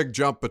was a big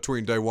jump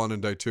between day 1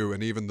 and day 2,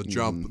 and even the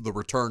jump, the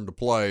return to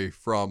play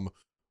from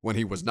when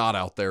he was not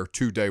out there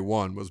to day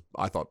 1 was,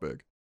 I thought,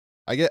 big.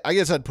 I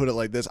guess I'd put it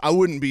like this. I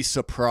wouldn't be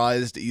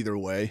surprised either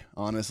way,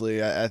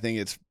 honestly. I think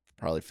it's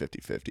probably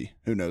 50-50.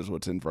 Who knows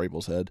what's in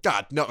Vrabel's head?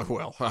 God, no.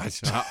 Well, I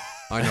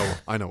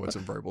know what's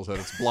in Vrabel's head.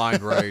 It's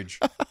blind rage.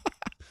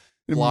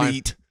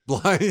 Blind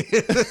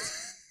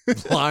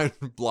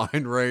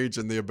rage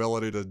and the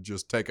ability to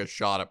just take a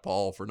shot at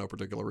Paul for no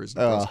particular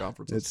reason in press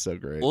conferences. It's so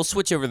great. We'll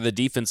switch over to the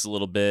defense a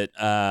little bit.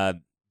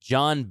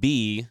 John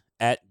B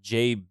at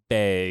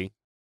JBay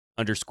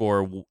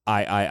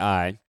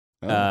 _III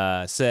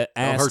said,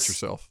 don't hurt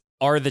yourself.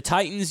 Are the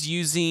Titans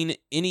using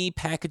any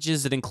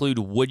packages that include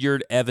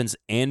Woodyard, Evans,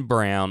 and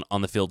Brown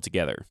on the field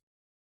together?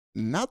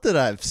 Not that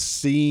I've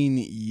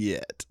seen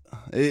yet.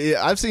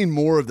 I've seen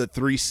more of the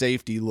 3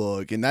 safety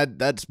look, and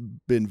that's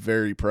been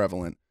very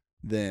prevalent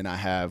than I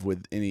have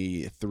with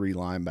any 3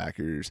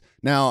 linebackers.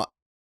 Now,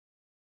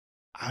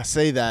 I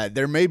say that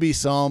there may be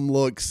some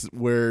looks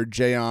where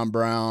Jayon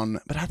Brown,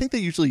 but I think they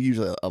usually use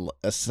a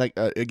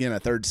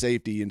third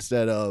safety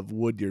instead of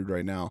Woodyard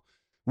right now.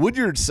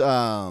 Woodyard's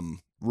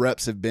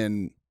reps have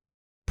been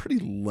pretty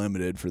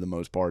limited for the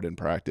most part in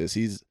practice.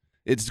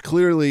 It's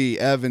clearly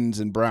Evans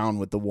and Brown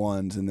with the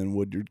 1s, and then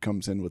Woodyard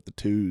comes in with the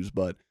 2s,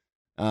 but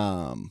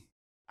I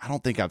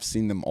don't think I've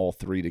seen them all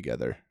 3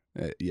 together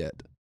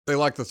yet. They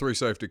like the 3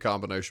 safety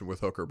combination with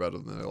Hooker better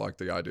than they like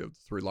the idea of the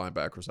 3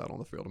 linebackers out on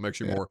the field. It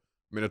makes you more.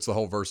 I mean, it's the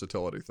whole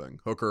versatility thing.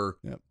 Hooker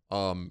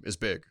is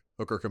big.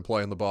 Hooker can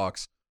play in the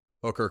box.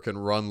 Hooker can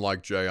run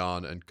like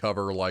Jayon and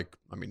cover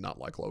not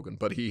like Logan,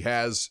 but he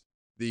has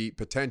the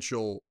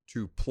potential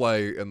to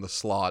play in the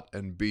slot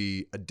and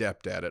be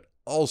adept at it.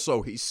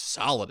 Also, he's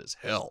solid as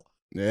hell.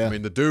 Yeah. I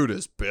mean, the dude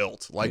is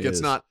built.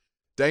 It's not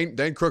Dane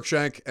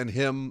Cruikshank and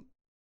him.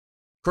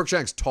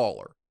 Cruikshank's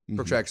taller.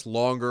 Cruikshank's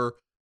longer.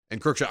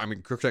 And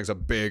Cruikshank's a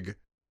big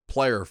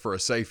player for a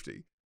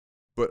safety.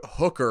 But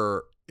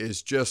Hooker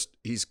is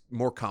he's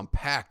more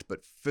compact,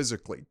 but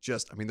physically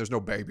there's no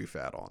baby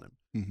fat on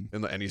him.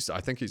 And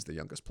I think he's the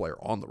youngest player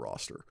on the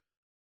roster.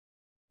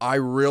 I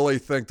really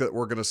think that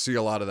we're going to see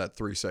a lot of that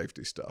 3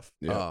 safety stuff.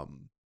 Yeah.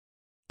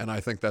 And I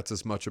think that's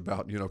as much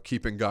about,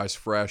 keeping guys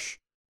fresh,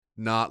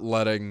 not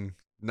letting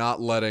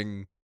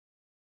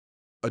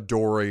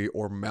Adoree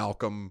or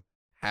Malcolm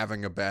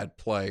having a bad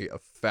play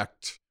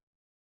affect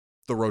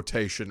the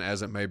rotation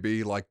as it may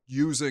be, like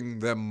using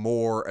them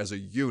more as a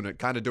unit,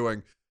 kind of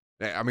doing,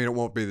 it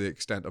won't be the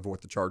extent of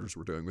what the Chargers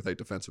were doing with 8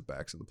 defensive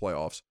backs in the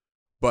playoffs,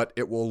 but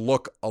it will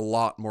look a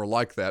lot more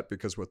like that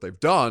because what they've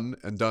done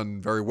and done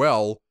very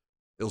well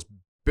is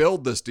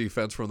build this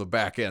defense from the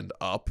back end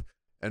up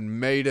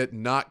and made it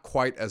not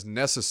quite as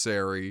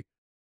necessary.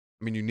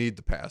 I mean, you need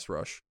the pass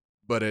rush,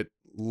 but it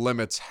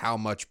limits how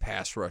much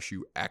pass rush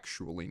you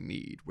actually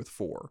need with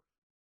 4.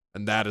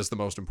 And that is the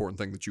most important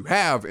thing that you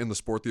have in the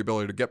sport, the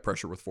ability to get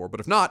pressure with 4. But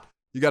if not,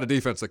 you got a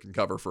defense that can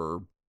cover for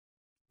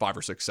 5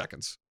 or 6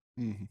 seconds.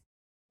 Mm-hmm.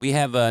 We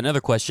have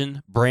another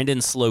question. Brandon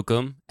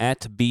Slocum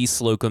at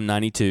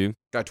bslocum92.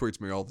 Guy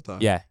tweets me all the time.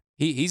 Yeah,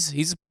 he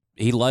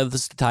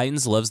loves the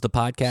Titans, loves the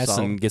podcast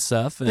and good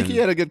stuff. I think he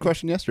had a good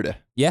question yesterday.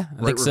 Yeah,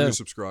 I think so.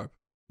 Subscribe.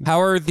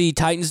 How are the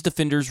Titans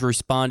defenders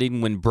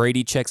responding when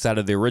Brady checks out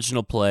of the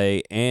original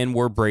play, and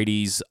were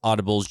Brady's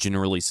audibles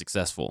generally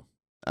successful?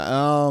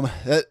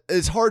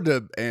 It's hard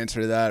to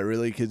answer that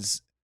really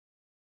because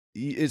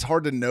it's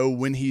hard to know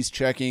when he's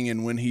checking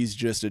and when he's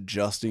just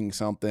adjusting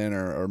something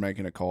or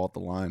making a call at the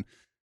line.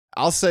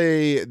 I'll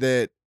say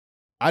that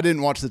I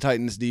didn't watch the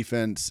Titans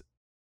defense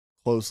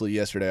closely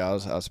yesterday. I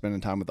was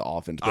spending time with the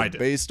offense, but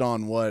based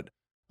on what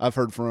I've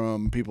heard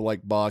from people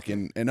like Buck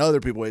and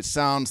other people, it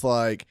sounds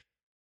like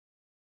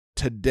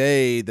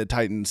today the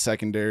Titans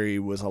secondary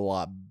was a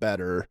lot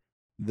better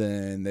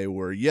than they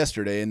were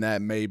yesterday, and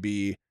that may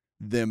be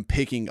them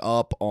picking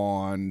up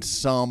on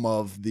some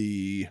of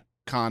the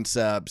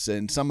concepts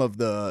and some of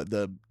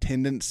the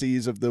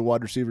tendencies of the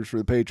wide receivers for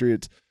the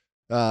Patriots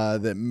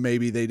that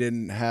maybe they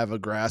didn't have a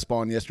grasp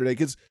on yesterday.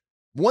 Because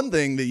one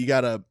thing that you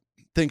got to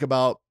think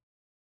about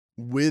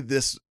with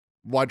this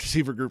wide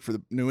receiver group for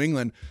the New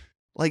England,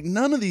 like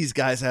none of these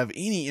guys have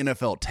any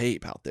NFL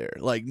tape out there.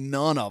 Like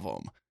none of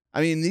them.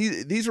 I mean,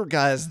 these were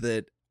guys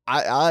that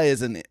I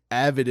as an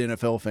avid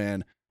NFL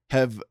fan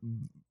have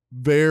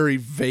very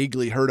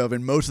vaguely heard of,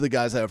 and most of the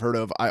guys I've heard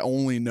of I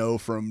only know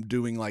from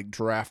doing like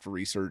draft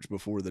research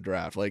before the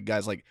draft, like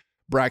guys like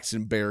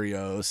Braxton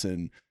Berrios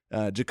and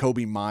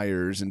Jacoby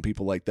Myers and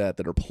people like that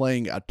are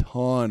playing a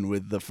ton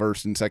with the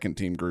first and second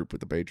team group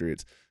with the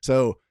Patriots.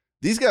 So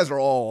these guys are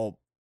all,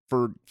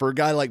 for a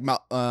guy like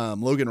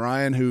Logan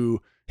Ryan,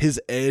 who his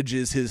edge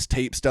is his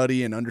tape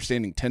study and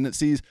understanding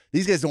tendencies.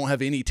 These guys don't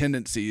have any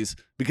tendencies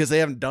because they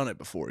haven't done it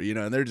before,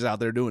 and they're just out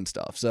there doing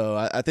stuff. So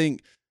I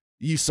think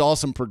you saw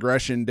some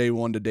progression day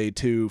 1 to day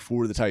 2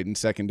 for the Titans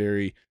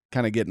secondary,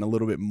 kind of getting a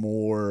little bit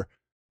more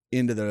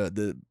into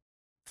the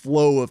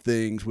flow of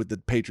things with the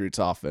Patriots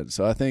offense.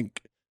 So I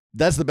think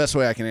that's the best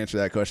way I can answer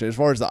that question. As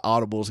far as the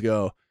audibles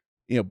go,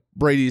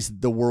 Brady's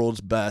the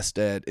world's best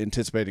at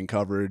anticipating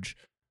coverage,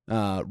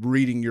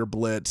 reading your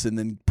blitz, and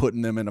then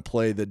putting them in a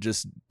play that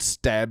just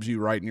stabs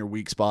you right in your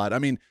weak spot. I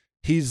mean,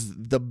 he's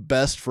the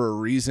best for a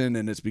reason,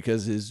 and it's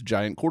because his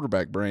giant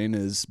quarterback brain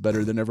is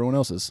better than everyone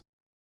else's.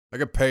 I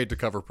get paid to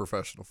cover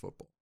professional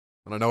football.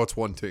 And I know it's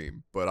one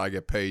team, but I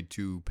get paid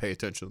to pay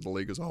attention to the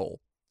league as a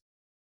whole.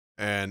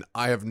 And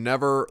I have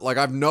never,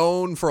 I've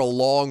known for a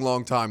long,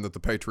 long time that the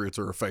Patriots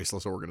are a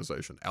faceless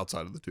organization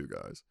outside of the two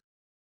guys.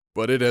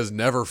 But it has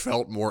never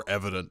felt more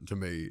evident to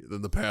me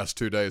than the past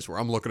 2 days where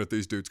I'm looking at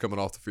these dudes coming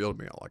off the field at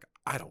me. I'm like,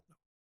 I don't know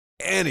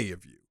any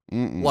of you.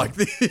 Mm-mm. Like,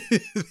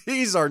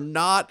 these are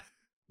not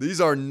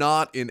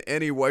in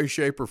any way,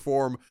 shape, or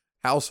form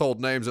household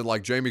names. And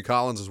like Jamie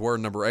Collins is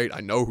wearing number 8. I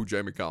know who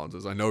Jamie Collins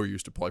is. I know he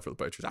used to play for the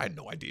Patriots. I had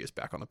no idea he's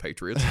back on the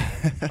Patriots.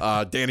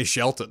 Danny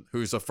Shelton,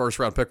 who's a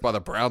first-round pick by the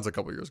Browns a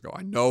couple years ago.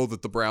 I know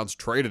that the Browns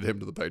traded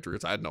him to the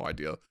Patriots. I had no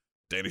idea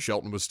Danny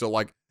Shelton was still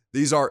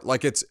these are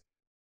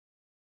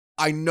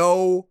I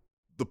know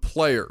the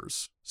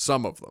players,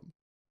 some of them,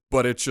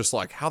 but it's just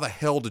how the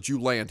hell did you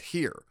land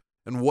here?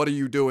 And what are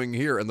you doing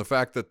here? And the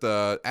fact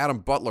that Adam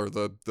Butler,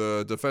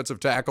 the defensive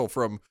tackle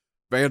from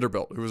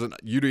Vanderbilt, who was an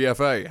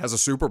UDFA, has a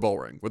Super Bowl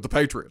ring with the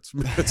Patriots.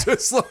 It's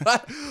just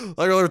what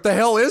the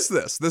hell is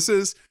this?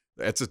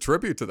 It's a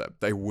tribute to them.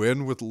 They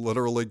win with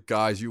literally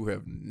guys you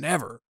have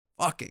never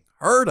fucking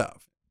heard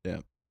of. Yeah.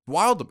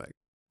 Wild to me.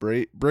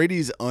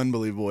 Brady's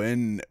unbelievable.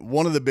 And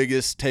one of the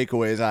biggest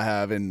takeaways I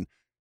have, and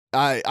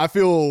I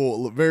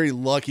feel very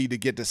lucky to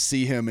get to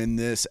see him in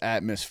this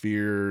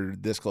atmosphere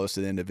this close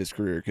to the end of his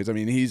career. Because, I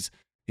mean, he's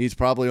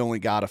probably only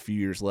got a few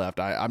years left.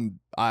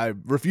 I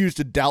refuse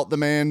to doubt the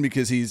man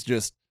because he's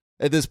just,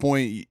 at this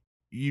point,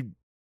 you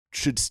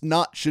should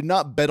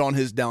not bet on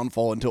his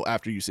downfall until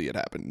after you see it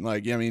happen.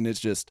 It's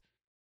just,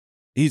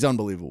 he's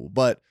unbelievable.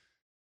 But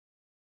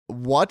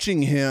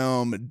watching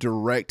him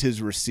direct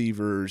his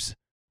receivers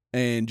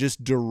and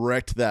just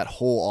direct that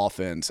whole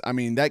offense, I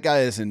mean, that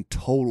guy is in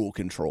total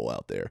control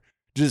out there.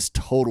 Just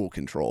total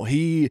control.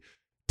 He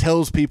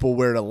tells people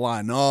where to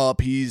line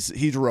up.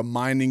 He's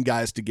reminding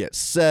guys to get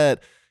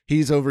set.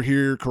 He's over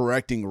here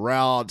correcting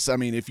routes. I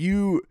mean, if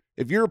you're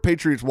a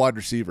Patriots wide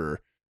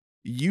receiver,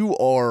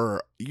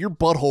 your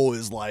butthole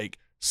is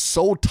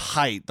so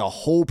tight the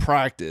whole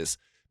practice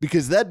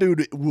because that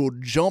dude will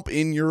jump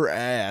in your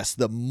ass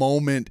the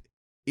moment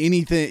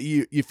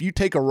if you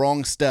take a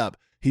wrong step,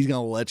 he's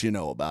going to let you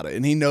know about it.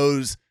 And he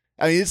knows,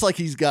 I mean, it's like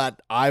he's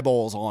got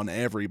eyeballs on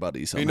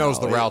everybody somehow. He knows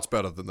the routes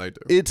better than they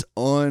do. It's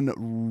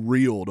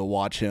unreal to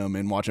watch him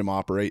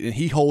operate, and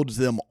he holds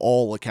them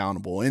all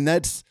accountable. And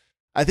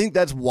I think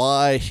that's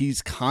why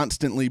he's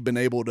constantly been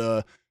able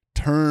to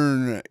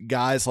turn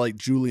guys like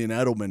Julian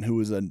Edelman, who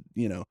was a,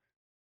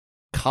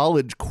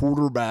 college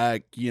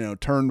quarterback,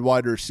 turned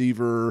wide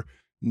receiver,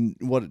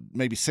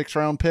 maybe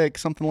 6th-round pick,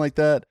 something like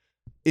that,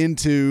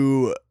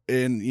 into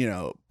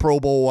Pro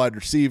Bowl wide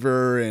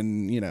receiver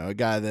and, a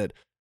guy that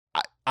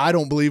I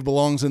don't believe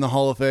belongs in the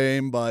Hall of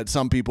Fame, but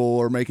some people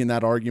are making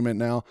that argument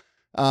now.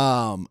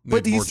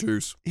 But more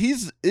juice.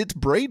 It's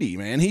Brady,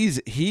 man.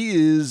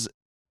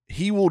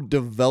 He will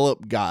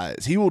develop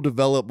guys. He will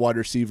develop wide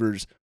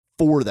receivers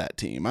for that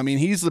team. I mean,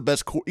 he's the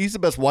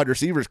best wide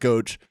receivers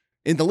coach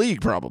in the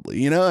league,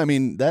 probably. I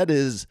mean, that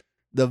is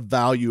the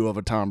value of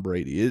a Tom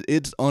Brady.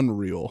 It's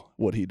unreal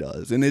what he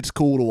does, and it's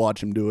cool to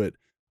watch him do it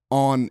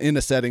in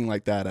a setting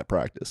like that at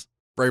practice.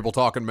 Vrabel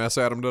talking mess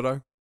at him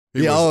today?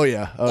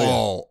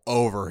 All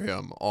over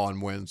him on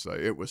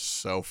Wednesday. It was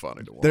so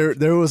funny to watch.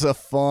 There was a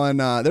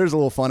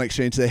little fun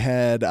exchange they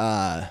had.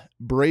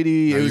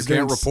 Brady. Now, you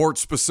can't report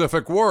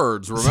specific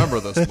words.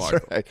 Remember this, Michael.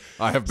 Right.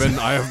 I have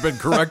been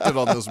corrected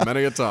on this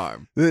many a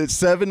time.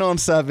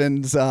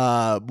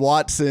 7-on-7s.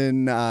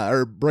 Watson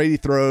or Brady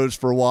throws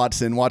for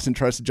Watson. Watson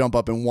tries to jump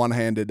up and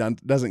one-handed,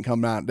 doesn't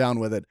come down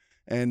with it.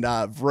 And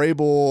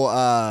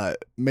Vrabel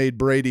made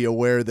Brady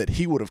aware that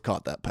he would have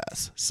caught that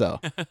pass. So.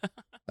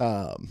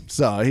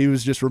 So he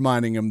was just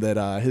reminding him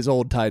that his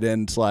old tight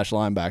end /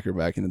 linebacker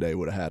back in the day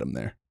would have had him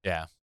there.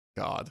 Yeah.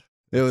 God.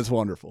 It was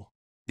wonderful.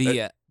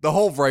 The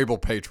whole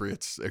Vrabel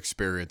Patriots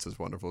experience is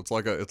wonderful. It's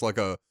like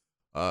a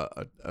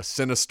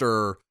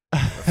sinister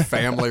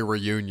family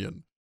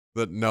reunion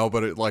that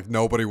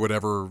nobody would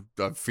ever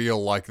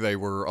feel like they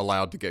were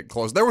allowed to get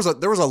close. There was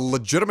a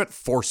legitimate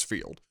force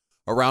field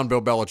around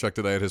Bill Belichick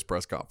today at his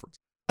press conference.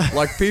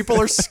 People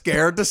are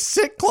scared to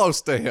sit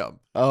close to him.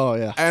 Oh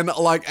yeah. And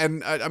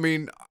I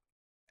mean,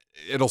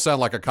 it'll sound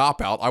like a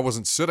cop out. I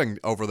wasn't sitting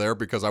over there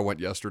because I went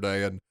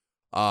yesterday and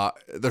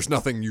there's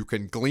nothing you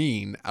can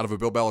glean out of a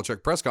Bill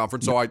Belichick press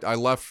conference. So I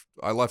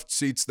left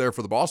seats there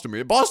for the Boston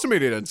media. Boston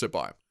media didn't sit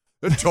by him.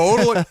 A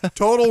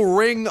total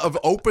ring of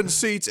open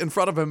seats in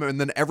front of him,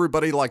 and then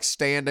everybody like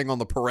standing on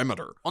the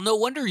perimeter. Well, no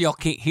wonder y'all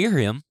can't hear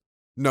him.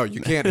 No,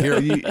 you can't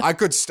hear. I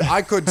could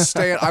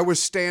stand. I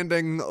was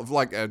standing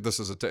like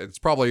it's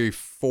probably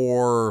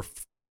 4-5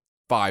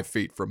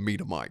 feet from me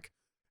to Mike,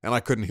 and I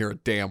couldn't hear a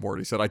damn word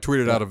he said. I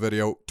tweeted out a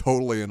video,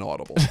 totally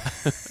inaudible,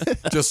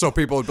 just so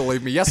people would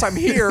believe me. Yes, I'm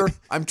here.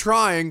 I'm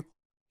trying.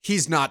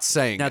 He's not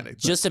saying anything.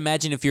 Just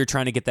imagine if you're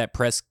trying to get that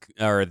press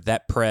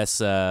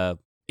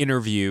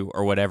interview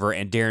or whatever,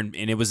 and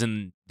it was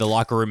in the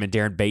locker room, and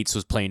Darren Bates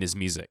was playing his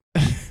music.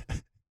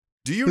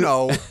 Do you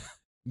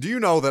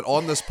know that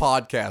on this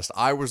podcast,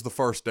 I was the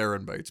first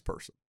Darren Bates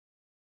person?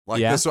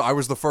 I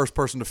was the first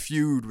person to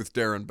feud with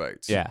Darren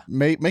Bates. Yeah.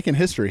 Making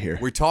history here.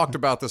 We talked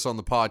about this on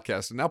the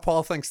podcast, and now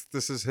Paul thinks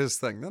this is his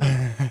thing. No.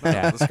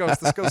 This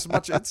goes so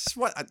much. It's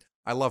what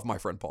I love my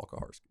friend Paul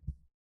Kaharski.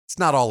 It's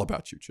not all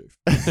about you, Chief.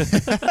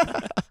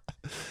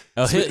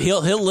 Oh,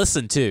 he'll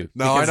listen too.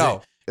 No, I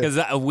know.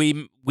 Because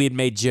we had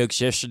made jokes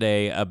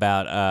yesterday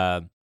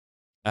about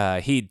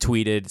he'd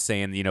tweeted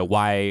saying,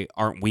 why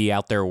aren't we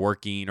out there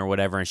working or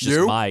whatever? And it's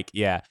just Mike.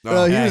 Yeah.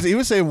 He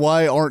was saying,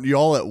 why aren't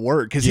y'all at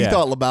work? Because he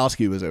thought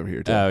Lebowski was over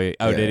here too.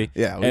 Oh, did he?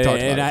 Yeah, we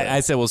talked about it. I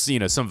said, well,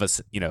 some of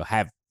us,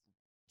 have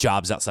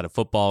jobs outside of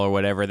football or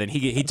whatever. Then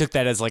he took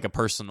that as like a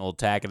personal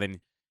attack, and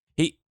then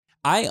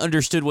I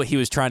understood what he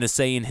was trying to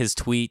say in his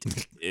tweet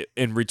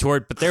and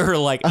retort, but there were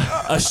like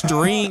a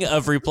string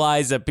of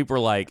replies that people were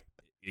like,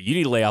 you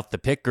need to lay off the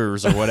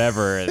pickers or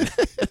whatever.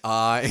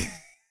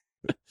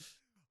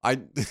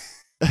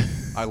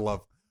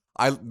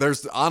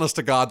 There's honest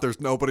to God,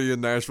 there's nobody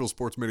in Nashville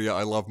sports media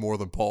I love more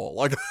than Paul.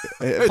 Like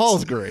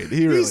Paul's great.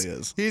 He really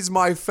is. He's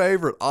my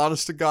favorite,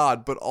 honest to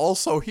God. But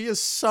also he is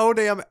so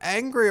damn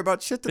angry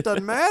about shit that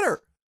doesn't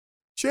matter.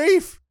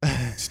 Chief,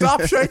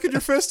 stop shaking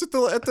your fist at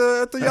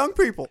the young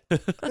people.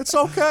 It's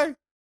okay.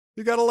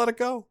 You got to let it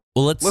go.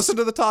 Well, listen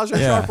to the Tajay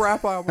Sharp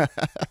rap album.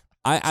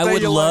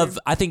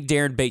 I think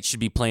Darren Bates should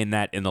be playing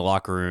that in the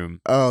locker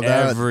room.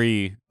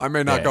 I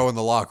may not go in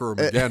the locker room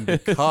again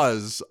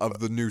because of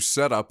the new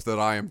setup that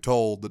I am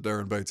told that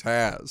Darren Bates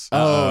has.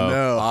 Oh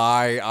no!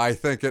 I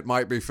think it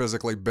might be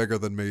physically bigger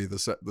than me. The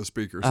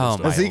speaker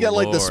system. Has he got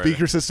like the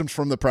speaker systems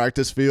from the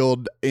practice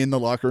field in the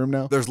locker room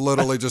now? There's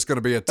literally just going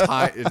to be a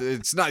tie.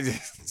 It's not.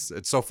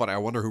 It's so funny. I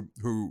wonder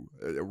who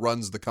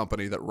runs the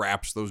company that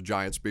wraps those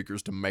giant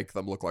speakers to make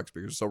them look like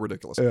speakers. It's so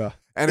ridiculous. Yeah.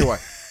 Anyway,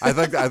 I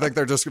think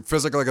they're just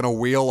physically going to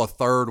wheel a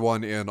third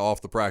one in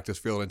off the practice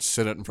field and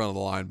sit it in front of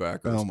the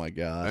linebackers. Oh my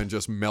God. And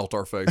just melt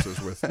our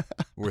faces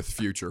with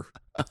future.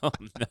 Oh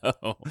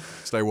no.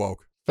 Stay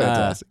woke.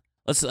 Fantastic.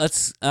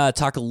 Let's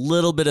talk a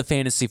little bit of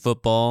fantasy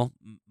football.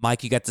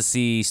 Mike, you got to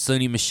see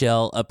Sony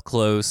Michel up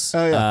close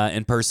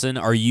in person.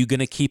 Are you going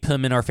to keep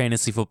him in our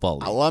fantasy football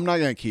league? Well, I'm not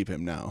going to keep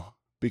him now.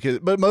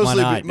 But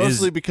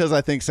mostly because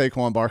I think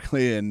Saquon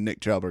Barkley and Nick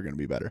Chubb are going to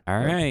be better. All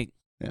right.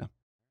 Yeah.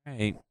 All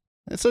right.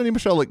 And Sony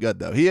Michel looked good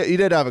though. He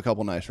did have a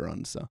couple nice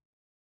runs. So.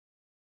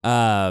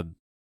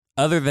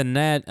 Other than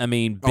that, I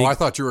mean, I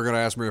thought you were going to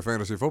ask me a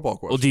fantasy football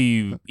question. Well, do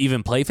you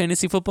even play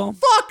fantasy football?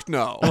 Fuck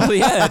no. Well,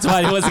 yeah, that's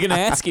why I wasn't going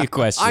to ask you a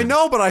question. I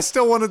know, but I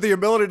still wanted the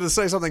ability to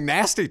say something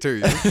nasty to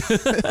you.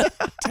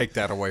 Take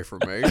that away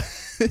from me.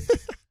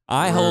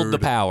 I hold the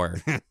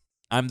power.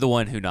 I'm the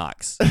one who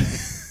knocks.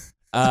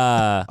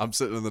 I'm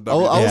sitting in the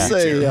WB I'll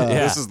say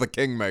this is the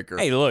kingmaker.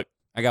 Hey, look.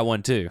 I got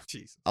one too.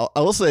 Jesus. I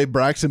will say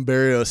Braxton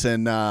Berrios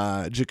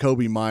and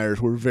Jacoby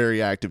Myers were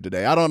very active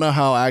today. I don't know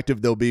how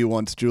active they'll be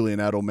once Julian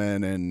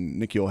Edelman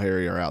and N'Keal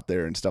Harry are out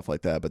there and stuff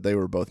like that, but they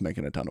were both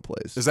making a ton of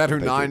plays. Is that who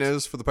Patriots. 9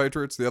 is for the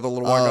Patriots? The other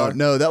little white guy?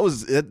 No,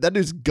 that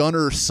dude's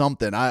Gunner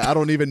something. I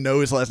don't even know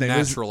his last name.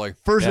 Naturally. His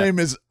first name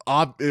is,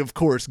 of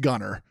course,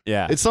 Gunner.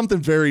 Yeah. It's something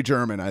very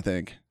German, I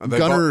think.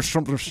 Gunner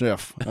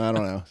Schiff. I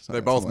don't know. They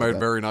both made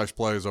very nice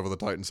plays over the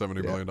Titans'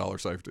 $70 million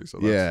safety. So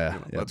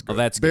that's good. Well,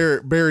 that's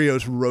good.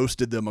 Berrios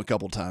roasted them a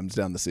couple times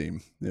down the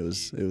seam. It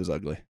was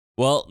ugly.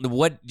 Well,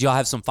 what do y'all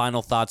have some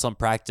final thoughts on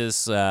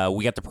practice?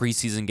 We got the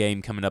preseason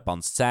game coming up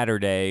on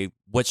Saturday.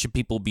 What should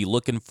people be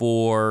looking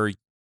for?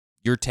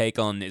 Your take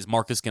on, is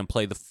Marcus going to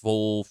play the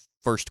full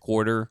first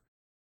quarter?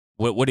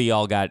 What do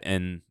y'all got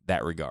in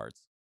that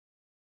regards?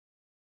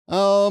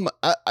 I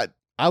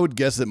would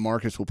guess that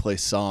Marcus will play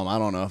some. I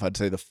don't know if I'd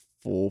say the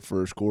full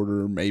first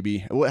quarter, maybe.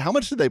 How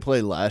much did they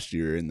play last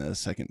year in the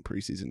second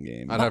preseason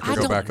game? I'd have to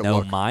go back and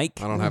look.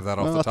 Mike. I don't have that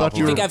off the top of my head.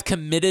 You think I've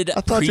committed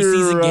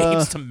preseason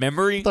games to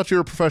memory? I thought you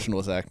were a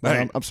professional, Zach.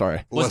 I'm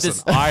sorry.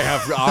 Listen, I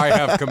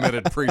have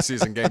committed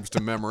preseason games to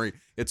memory.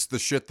 It's the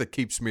shit that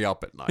keeps me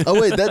up at night. Oh,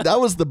 wait,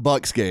 that was the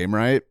Bucks game,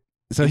 right?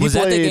 So was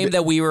that the game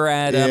that we were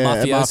at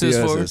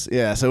Mafioso's for?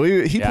 Yeah, so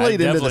he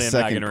played into the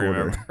second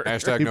quarter.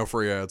 Hashtag no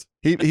free ads.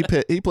 He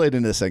played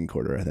into the second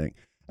quarter, I think.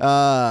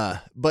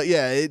 But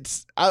yeah,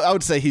 I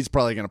would say he's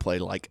probably going to play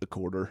like a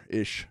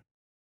quarter-ish.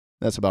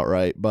 That's about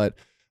right. But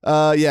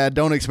yeah,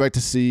 don't expect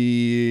to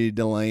see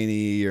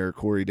Delaney or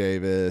Corey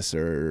Davis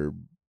or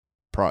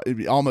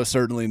almost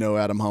certainly no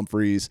Adam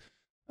Humphries.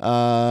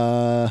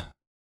 No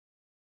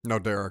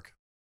Derrick.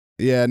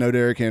 Yeah, no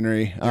Derrick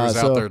Henry. He was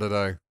out there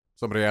today.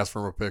 Somebody asked for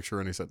him a picture,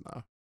 and he said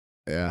no.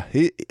 Yeah,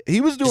 he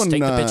was doing. Just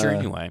take the picture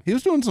anyway. He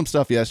was doing some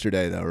stuff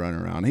yesterday though, running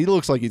around. He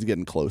looks like he's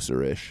getting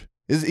closer-ish.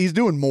 He's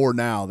doing more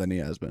now than he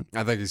has been.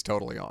 I think he's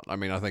totally on. I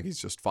mean, I think he's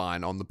just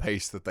fine on the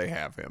pace that they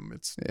have him.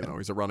 It's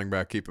he's a running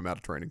back. Keep him out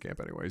of training camp,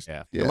 anyways.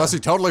 Yeah. Unless he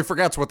totally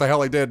forgets what the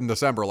hell he did in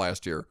December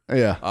last year.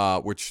 Yeah.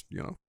 Which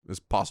is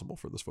possible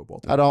for this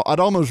football team. I'd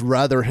almost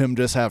rather him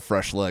just have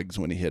fresh legs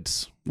when he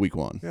hits week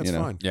 1. Yeah, it's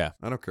fine. Yeah,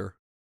 I don't care.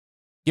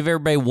 Give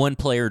everybody one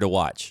player to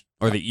watch,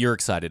 or that you're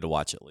excited to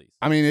watch at least.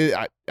 I mean,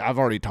 I've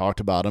already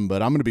talked about him,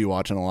 but I'm going to be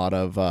watching a lot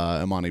of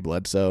Imani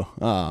Bledsoe.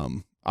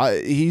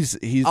 He's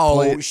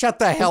shut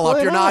the hell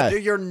up!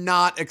 You're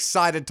not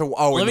excited to.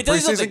 In the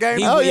preseason game.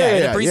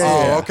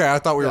 Yeah. Okay. I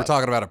thought we were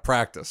talking about a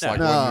practice.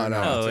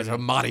 No. It's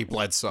Imani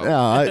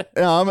Bledsoe.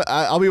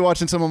 I'll be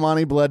watching some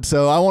Imani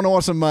Bledsoe. I want to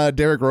watch some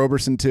Derek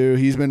Roberson too.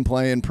 He's been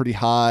playing pretty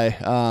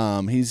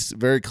high. He's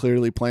very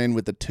clearly playing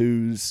with the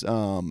twos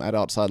at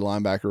outside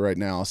linebacker right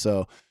now.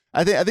 So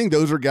I think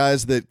those are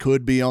guys that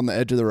could be on the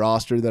edge of the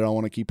roster that I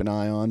want to keep an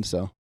eye on.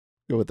 So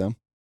go with them.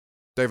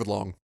 David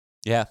Long.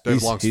 Yeah,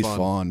 David Long's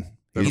fun.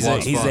 He's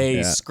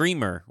a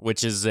screamer,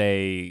 which is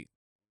a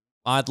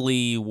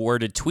oddly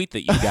worded tweet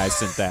that you guys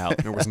sent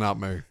out. It was not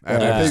me.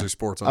 At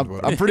Sports on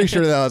Twitter. I'm pretty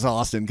sure that was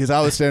Austin because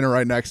I was standing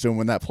right next to him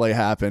when that play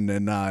happened,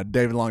 and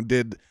David Long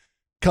did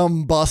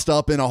come bust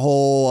up in a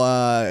hole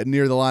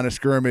near the line of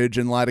scrimmage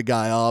and light a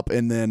guy up,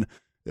 and then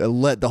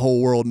let the whole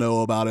world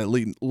know about it,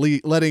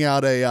 letting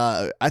out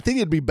a I think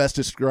it'd be best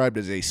described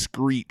as a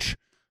screech.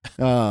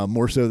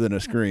 More so than a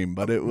scream,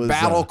 but it was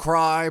battle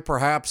cry.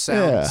 Perhaps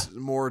sounds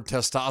more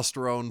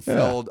testosterone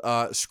filled.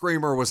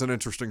 Screamer was an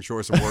interesting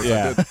choice of words.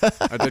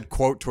 I did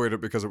quote tweet it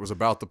because it was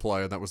about the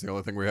play, and that was the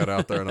only thing we had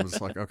out there. And I was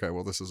like, okay,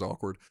 well, this is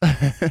awkward.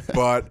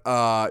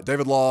 But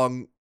David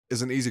Long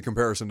is an easy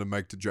comparison to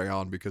make to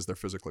Jayon because they're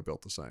physically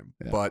built the same,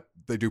 but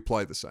they do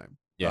play the same.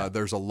 Yeah.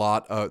 There's a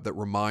lot that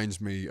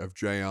reminds me of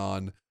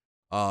Jayon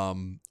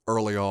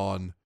early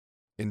on.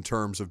 In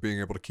terms of being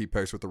able to keep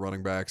pace with the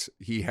running backs,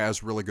 he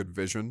has really good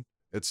vision,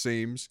 it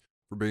seems,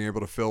 for being able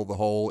to fill the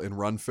hole in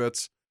run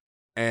fits.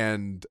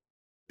 And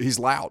he's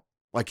loud.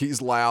 Like, he's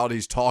loud.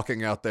 He's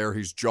talking out there.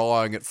 He's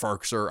jawing at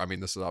Ferkser. I mean,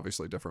 this is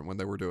obviously different when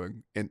they were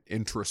doing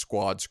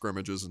intra-squad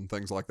scrimmages and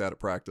things like that at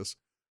practice.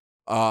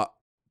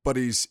 But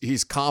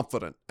he's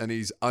confident, and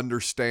he's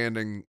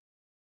understanding.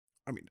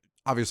 I mean,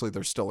 obviously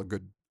there's still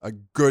a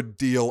good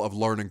deal of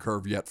learning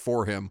curve yet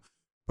for him.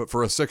 But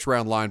for a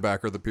 6-round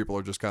linebacker that people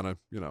are just kind of,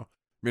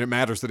 I mean, it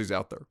matters that he's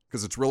out there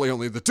because it's really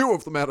only the 2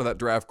 of them out of that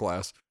draft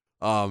class.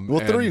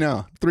 3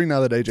 now. 3 now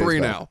that AJ's 3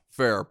 back. now,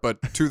 fair.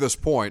 But to this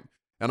point,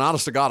 and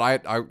honest to God,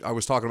 I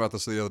was talking about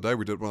this the other day.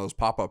 We did one of those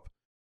pop-up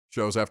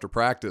shows after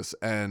practice,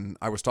 and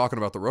I was talking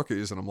about the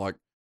rookies, and I'm like,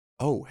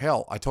 oh,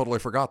 hell, I totally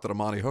forgot that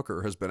Amani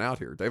Hooker has been out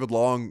here. David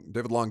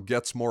Long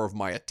gets more of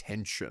my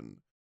attention.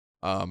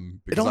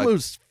 It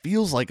almost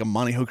feels like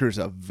Amani Hooker's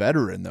a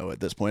veteran, though, at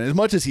this point. As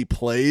much as he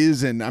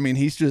plays, and I mean,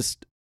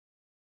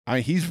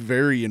 he's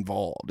very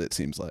involved, it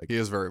seems like. He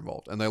is very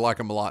involved, and they like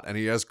him a lot, and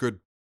he has good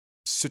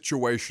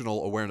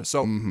situational awareness.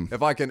 So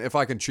if I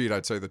can cheat,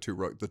 I'd say the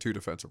two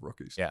defensive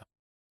rookies. Yeah.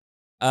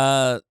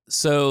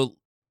 So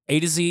A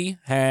to Z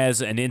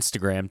has an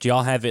Instagram. Do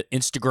y'all have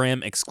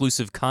Instagram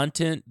exclusive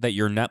content that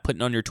you're not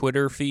putting on your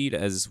Twitter feed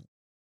as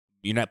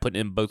you're not putting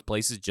in both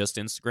places, just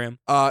Instagram?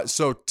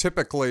 So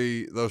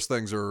typically those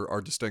things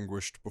are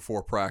distinguished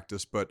before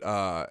practice, but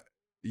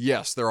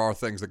yes, there are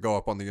things that go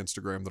up on the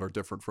Instagram that are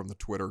different from the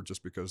Twitter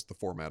just because the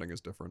formatting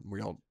is different.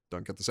 We all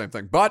don't get the same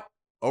thing. But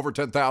over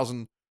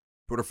 10,000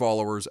 Twitter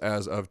followers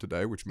as of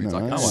today, which means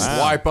I can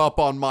swipe up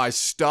on my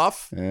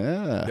stuff.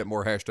 Yeah. Get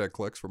more hashtag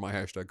clicks for my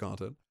hashtag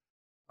content.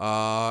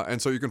 And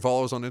so you can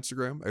follow us on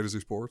Instagram, A to Z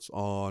Sports,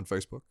 on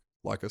Facebook,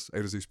 like us,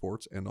 A to Z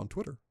Sports, and on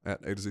Twitter at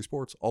A to Z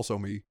Sports. Also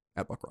me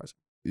at Buck Rising.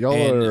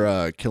 Y'all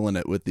are killing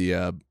it with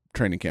the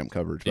training camp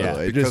coverage. By the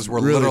way. Because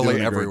we're really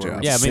literally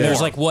everywhere. Yeah, I mean,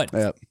 there's like what?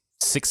 Yep.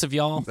 6 of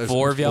y'all? There's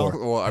 4 of y'all?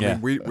 Well, I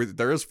mean, we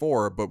there is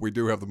 4, but we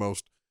do have the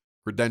most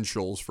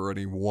credentials for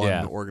any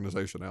one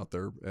organization out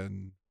there,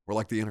 and we're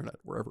like the internet.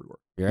 We're everywhere.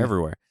 You're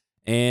everywhere.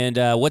 And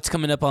what's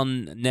coming up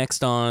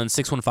next on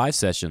 615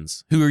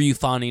 Sessions? Who are you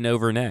fawning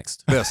over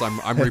next? This. I'm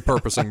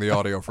repurposing the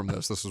audio from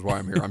this. This is why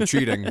I'm here. I'm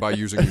cheating by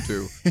using you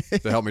two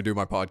to help me do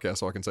my podcast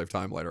so I can save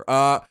time later.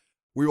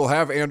 We will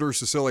have Andrew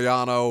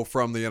Siciliano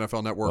from the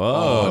NFL Network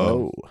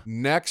on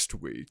next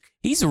week.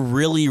 He's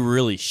really,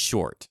 really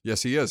short.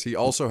 Yes, he is. He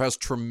also has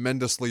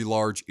tremendously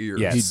large ears.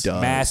 Yes, he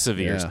does. Massive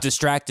ears.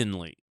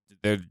 Distractingly.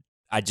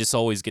 I just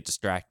always get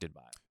distracted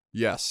by it.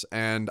 Yes,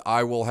 and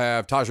I will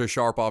have Tajay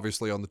Sharp,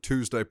 obviously, on the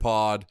Tuesday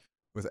pod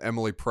with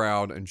Emily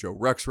Proud and Joe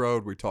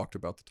Rexroad. We talked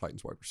about the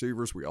Titans wide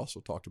receivers. We also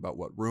talked about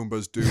what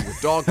Roombas do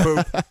with dog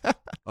poop.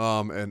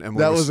 And Emily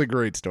that was a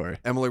great story.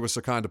 Emily was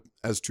so kind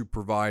as to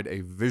provide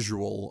a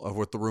visual of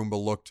what the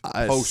Roomba looked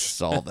I post.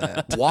 saw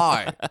that.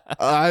 Why?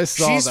 I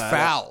saw She's that.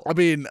 foul. I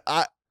mean,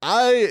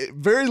 I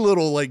very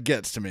little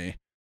gets to me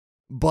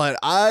But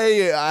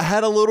I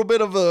had a little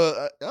bit of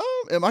a,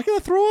 am I going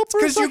to throw up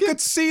for a second? Because you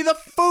could see the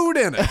food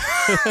in it.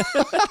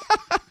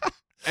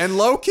 And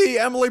low-key,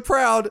 Emily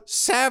Proud,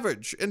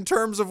 savage in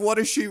terms of where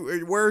is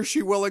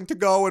she willing to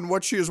go and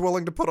what she is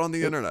willing to put on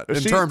the internet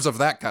in terms of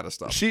that kind of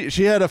stuff.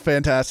 She had a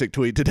fantastic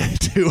tweet today,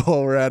 too,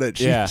 while we're at it.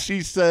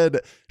 She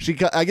said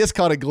I guess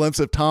caught a glimpse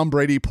of Tom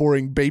Brady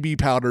pouring baby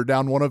powder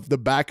down one of the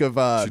back of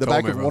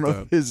one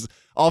of his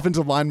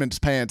offensive lineman's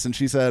pants, and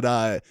she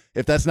said,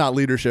 if that's not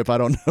leadership, I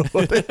don't know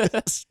what it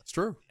is. It's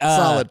true.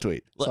 Solid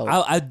tweet.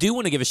 I do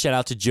want to give a shout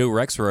out to Joe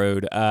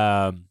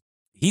Rexroad.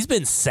 He's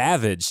been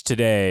savage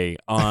today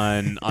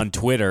on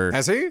Twitter.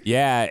 Has he?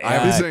 Yeah, I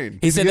haven't seen.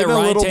 He's getting a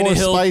little more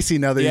spicy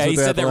now that he's with he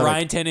said the that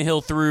Ryan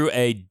Tannehill threw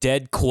a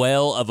dead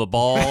quail of a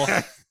ball,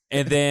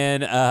 and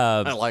then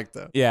I like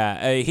that.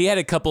 Yeah, he had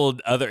a couple of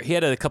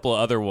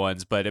other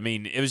ones, but I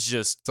mean, it was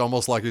just it's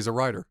almost like he's a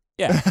writer.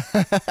 Yeah,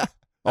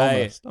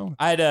 almost.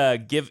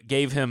 I'd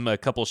gave him a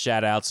couple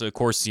shout outs. Of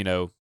course,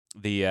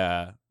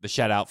 the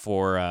shout out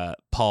for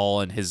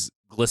Paul and his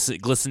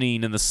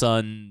glistening in the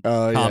sun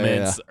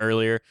comments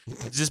earlier.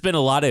 It's just been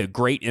a lot of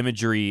great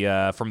imagery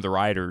from the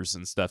writers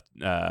and stuff.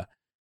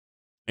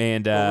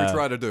 And what we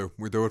try to do,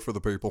 we do it for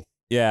the people.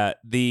 Yeah,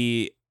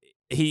 he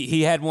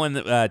had one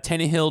that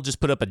Tannehill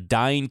just put up a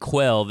dying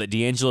quail that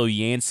D'Angelo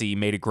Yancey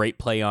made a great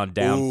play on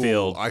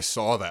downfield. Ooh, I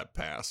saw that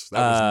pass. That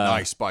was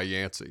nice by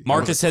Yancey.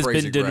 Marcus has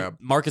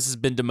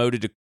been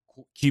demoted to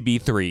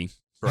QB3.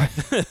 Right.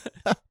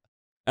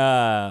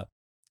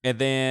 And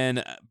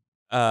then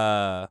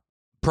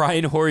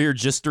Brian Hoyer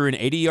just threw an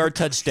 80-yard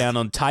touchdown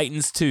on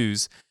Titans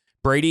 2s.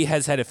 Brady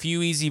has had a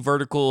few easy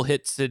vertical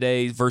hits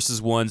today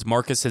versus ones.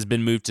 Marcus has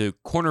been moved to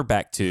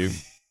cornerback 2.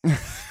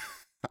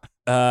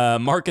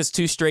 Marcus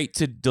 2 straight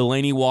to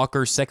Delaney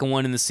Walker, second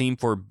one in the seam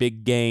for a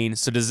big gain.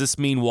 So does this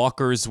mean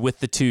Walker's with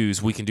the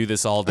 2s? We can do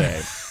this all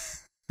day.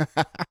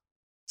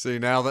 See,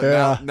 now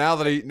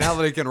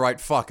that he can write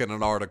 "fuck" in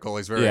an article,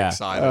 he's very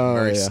excited,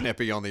 very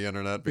snippy on the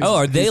internet.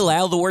 Are they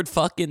allow the word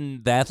 "fuck"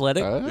 in The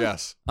Athletic?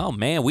 Yes. Oh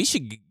man, we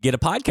should get a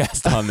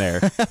podcast on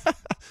there.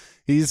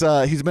 He's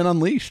been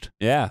unleashed.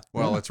 Yeah.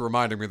 Well, it's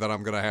reminding me that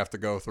I'm going to have to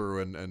go through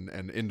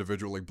and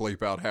individually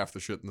bleep out half the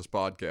shit in this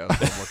podcast.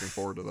 I'm looking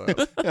forward to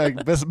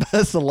that.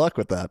 Best of luck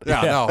with that.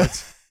 Yeah. No,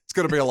 it's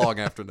going to be a long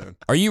afternoon.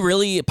 Are you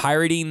really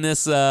pirating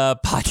this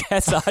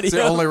podcast audio? It's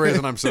the only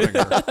reason I'm sitting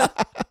here.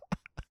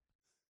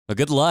 Well,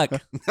 good luck.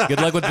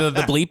 Good luck with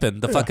the bleeping,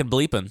 the fucking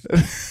bleeping.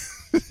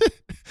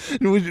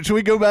 Should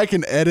we go back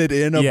and edit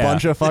in a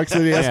bunch of fucks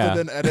that he has to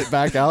then edit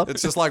back out?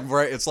 It's just like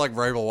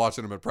Vrabel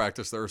watching him in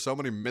practice. There are so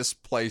many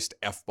misplaced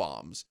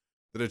F-bombs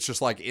that it's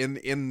just like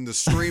in the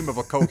stream of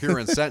a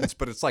coherent sentence,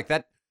 but it's like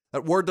that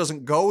word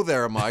doesn't go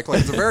there, Mike.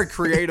 Like, it's a very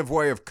creative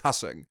way of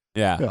cussing.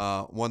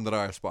 Yeah. One that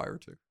I aspire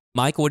to.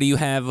 Mike, what do you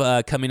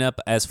have coming up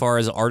as far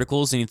as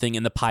articles? Anything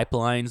in the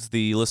pipelines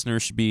the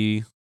listeners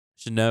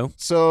should know?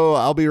 So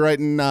I'll be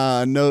writing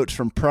notes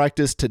from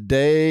practice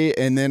today,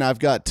 and then I've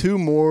got 2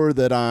 more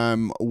that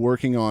I'm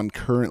working on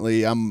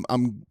currently. I'm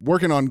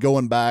working on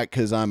going back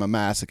because I'm a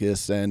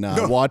masochist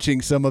and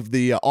watching some of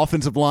the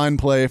offensive line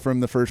play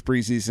from the first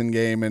preseason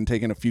game and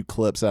taking a few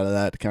clips out of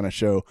that to kind of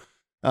show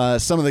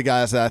some of the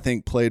guys that I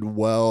think played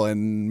well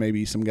and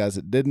maybe some guys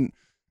that didn't.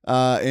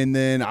 And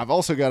then I've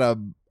also got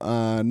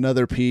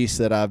another piece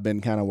that I've been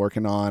kind of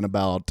working on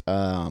about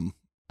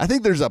I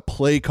think there's a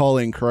play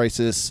calling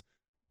crisis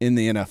in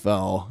the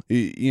NFL.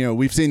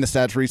 We've seen the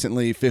stats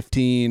recently,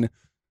 15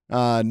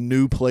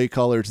 new play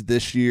callers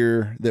this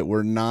year that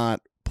were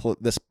not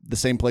the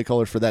same play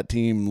callers for that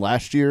team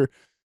last year.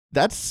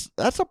 That's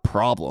a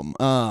problem.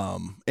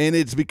 And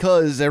it's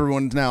because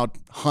everyone's now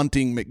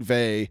hunting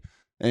McVay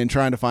and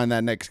trying to find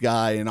that next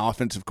guy. And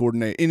offensive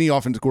coordinator, any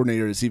offensive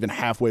coordinator that's even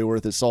halfway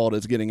worth his salt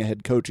is getting a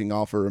head coaching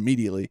offer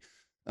immediately.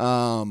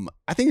 I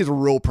think it's a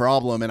real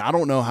problem, and I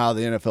don't know how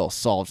the NFL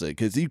solves it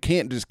because you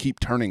can't just keep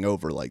turning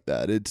over like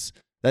that.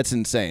 That's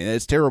insane.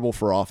 It's terrible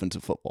for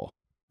offensive football.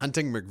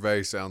 Hunting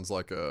McVay sounds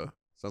like a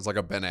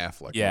Ben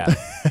Affleck. Yeah,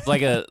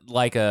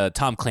 like a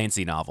Tom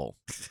Clancy novel.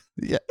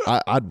 Yeah,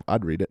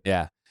 I'd read it.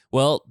 Yeah.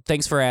 Well,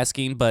 thanks for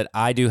asking, but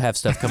I do have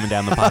stuff coming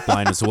down the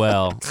pipeline as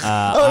well.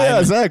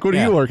 Zach, what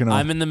are you working on?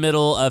 I'm in the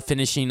middle of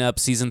finishing up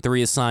season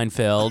 3 of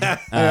Seinfeld.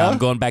 I'm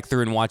going back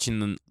through and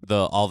watching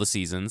all the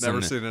seasons.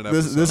 Never seen an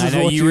episode. I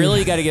know you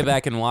really got to get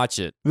back and watch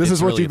it. This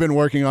is what you've been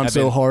working on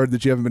so hard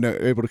that you haven't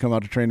been able to come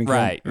out to training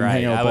camp.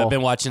 Right. I've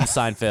been watching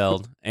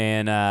Seinfeld,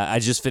 and I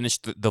just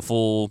finished the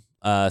full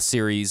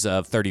series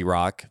of 30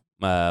 Rock.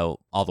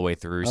 All the way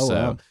through.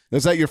 Wow.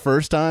 Is that your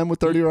first time with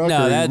 30 Rock?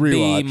 No, that'd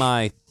be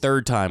my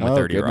third time with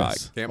 30 Rock.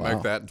 Can't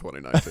make that in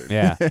 2019.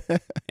 Yeah.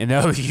 And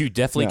no, you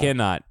definitely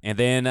cannot. And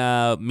then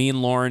me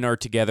and Lauren are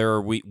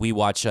together. We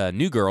watch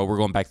New Girl. We're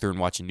going back through and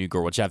watching New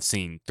Girl, which I've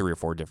seen 3 or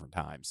 4 different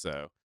times.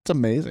 So it's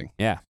amazing.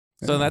 Yeah.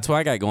 So that's what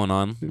I got going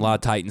on. A lot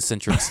of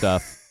Titan-centric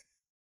stuff.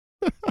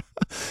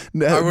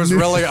 I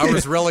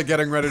was really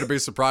getting ready to be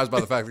surprised by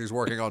the fact that he's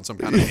working on some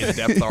kind of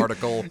in-depth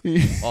article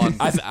on.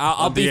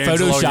 I'll be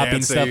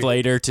photoshopping stuff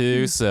later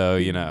too, so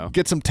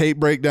get some tape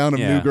breakdown of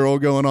New Girl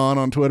going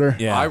on Twitter.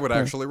 Yeah, I would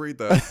actually read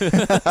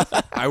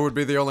that. I would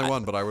be the only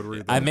one, but I would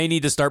read that. I may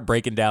need to start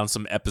breaking down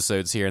some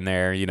episodes here and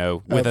there,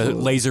 with a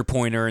laser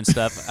pointer and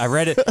stuff. I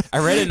read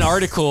an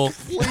article.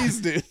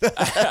 Please do.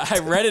 I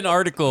read an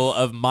article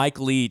of Mike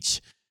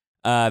Leach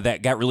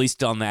that got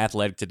released on The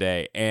Athletic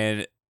today,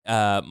 and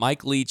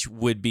Mike Leach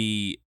would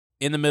be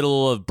in the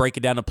middle of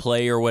breaking down a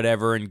play or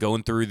whatever and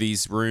going through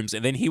these rooms,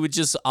 and then he would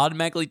just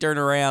automatically turn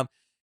around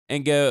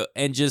and go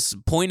and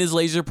just point his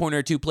laser pointer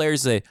at two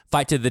players and say,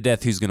 fight to the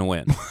death, who's going to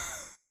win?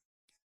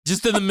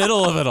 Just in the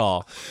middle of it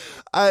all.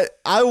 I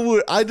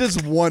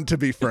just want to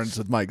be friends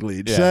with Mike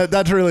Leach. Yeah.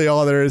 That's really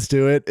all there is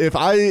to it.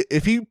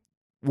 If he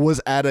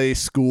was at a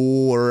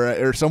school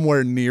or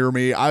somewhere near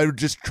me, I would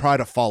just try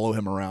to follow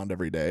him around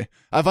every day.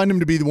 I find him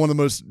to be one of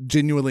the most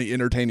genuinely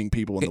entertaining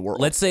people in the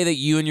world. Let's say that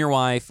you and your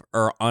wife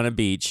are on a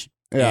beach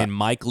and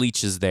Mike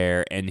Leach is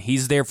there and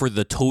he's there for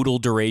the total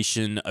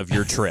duration of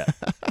your trip.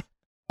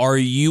 Are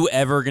you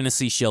ever going to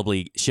see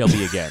Shelby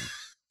again?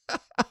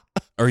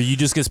 Or are you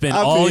just going to spend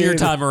all your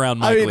time around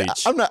Mike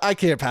Leach? I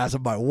can't pass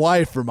up my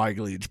wife for Mike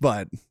Leach,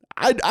 but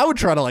I would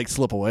try to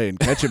slip away and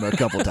catch him a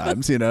couple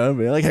times, be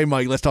like, hey,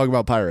 Mike, let's talk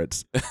about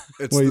Pirates.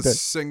 It's the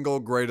single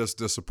greatest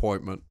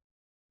disappointment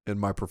in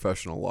my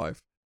professional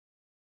life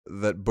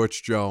that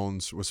Butch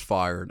Jones was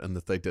fired and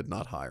that they did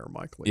not hire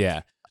Mike Leach.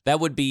 Yeah, that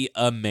would be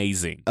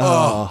amazing.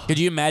 Could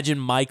you imagine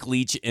Mike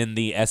Leach in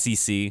the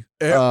SEC?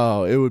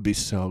 It would be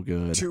so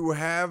good. To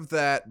have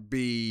that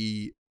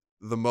be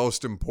the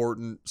most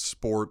important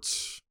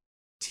sports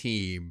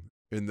team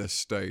in this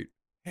state,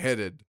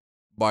 headed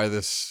by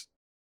this,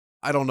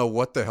 I don't know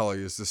what the hell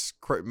he is, this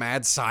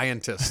mad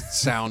scientist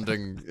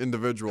sounding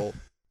individual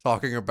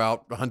talking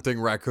about hunting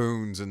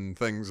raccoons and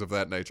things of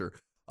that nature.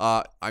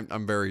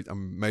 I'm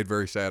made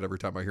very sad every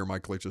time I hear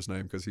Mike Leach's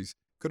name because he's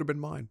could have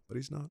been mine, but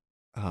he's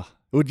not.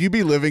 Would you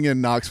be living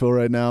in Knoxville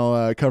right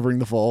now, covering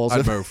the falls?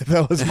 I'd move. If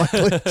that was Mike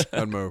Leach.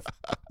 I'd move,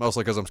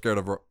 mostly because I'm scared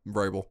of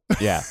Vrabel.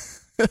 Yeah.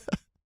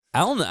 I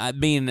don't know. I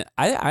mean,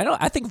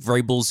 I think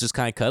Vrabel's just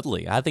kind of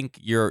cuddly. I think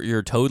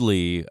you're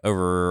totally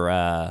over.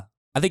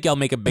 I think y'all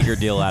make a bigger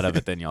deal out of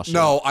it than y'all should.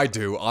 No, I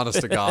do,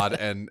 honest to God.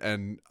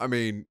 And I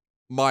mean,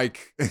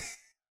 Mike,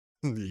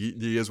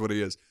 he is what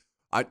he is.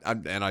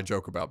 I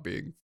joke about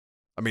being.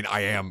 I mean,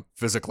 I am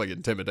physically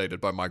intimidated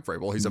by Mike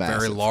Vrabel. He's massive. A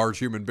very large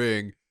human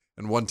being.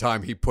 And one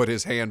time he put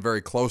his hand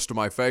very close to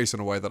my face in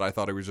a way that I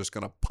thought he was just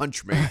going to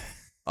punch me.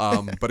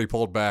 But he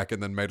pulled back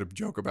and then made a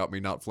joke about me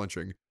not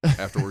flinching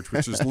afterwards,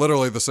 which is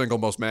literally the single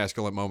most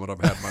masculine moment I've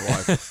had in my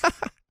life.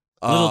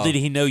 Little did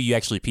he know you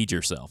actually peed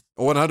yourself.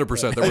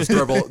 100%. There was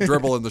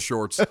dribble in the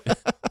shorts,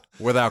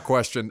 without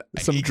question.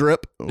 Some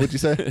drip, would you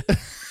say?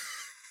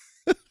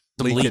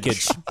 Some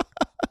leakage.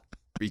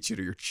 Beat you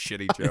to your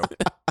shitty joke.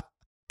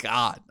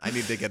 God, I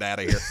need to get out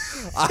of here.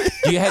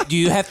 Do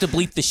you have to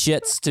bleep the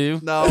shits too?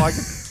 No,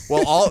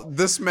 all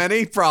this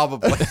many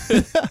probably.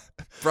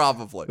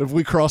 Probably. If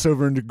we cross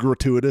over into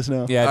gratuitous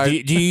now. Yeah.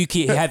 Do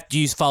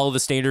you follow the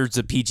standards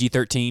of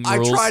PG-13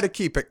 rules? I try to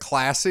keep it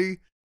classy.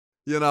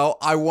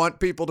 I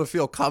want people to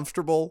feel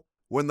comfortable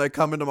when they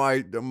come into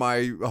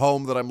my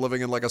home that I'm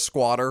living in like a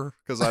squatter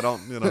because I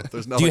don't,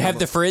 there's nothing. Do you have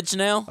the fridge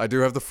now? I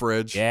do have the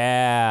fridge.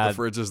 Yeah. The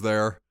fridge is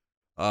there.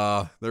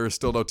 There is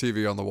still no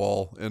TV on the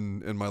wall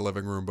in my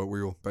living room, but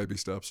we will baby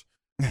steps.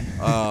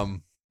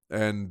 And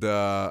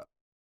I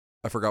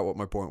forgot what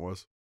my point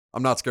was.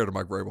 I'm not scared of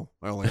Mike Vrabel.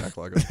 I only act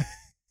like it.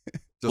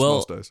 Just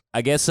most days.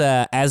 I guess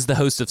as the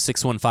host of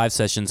 615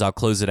 Sessions, I'll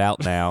close it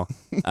out now.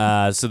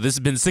 So this has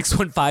been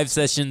 615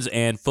 Sessions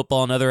and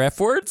Football and Other F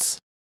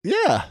Words?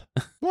 Yeah.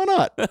 Why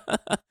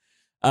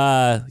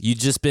not? You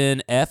just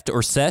been effed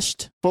or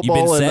seshed?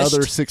 Football and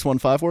Other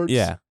 615 Words?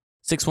 Yeah.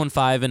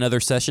 615 and Other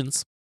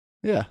Sessions?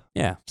 Yeah.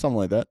 Yeah. Something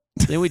like that.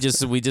 Then we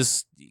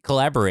just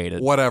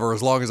collaborated. Whatever,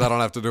 as long as I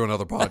don't have to do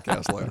another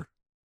podcast later.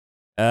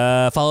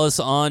 Follow us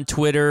on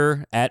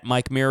Twitter at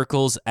Mike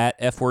Miracles, at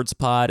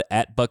FWordsPod,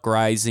 at Buck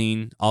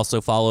Rising. Also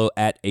follow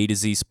at A to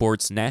Z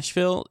Sports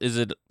Nashville. Is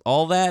it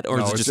all that, or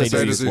is it just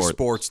A to Z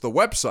Sports? The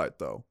website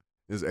though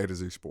is A to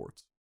Z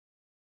Sports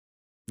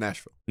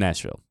Nashville.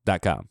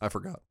 Nashville.com. I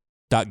forgot.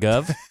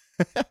 .gov.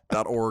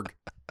 .org.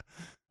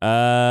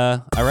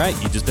 All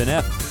right, you just been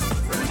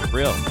F.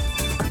 Real.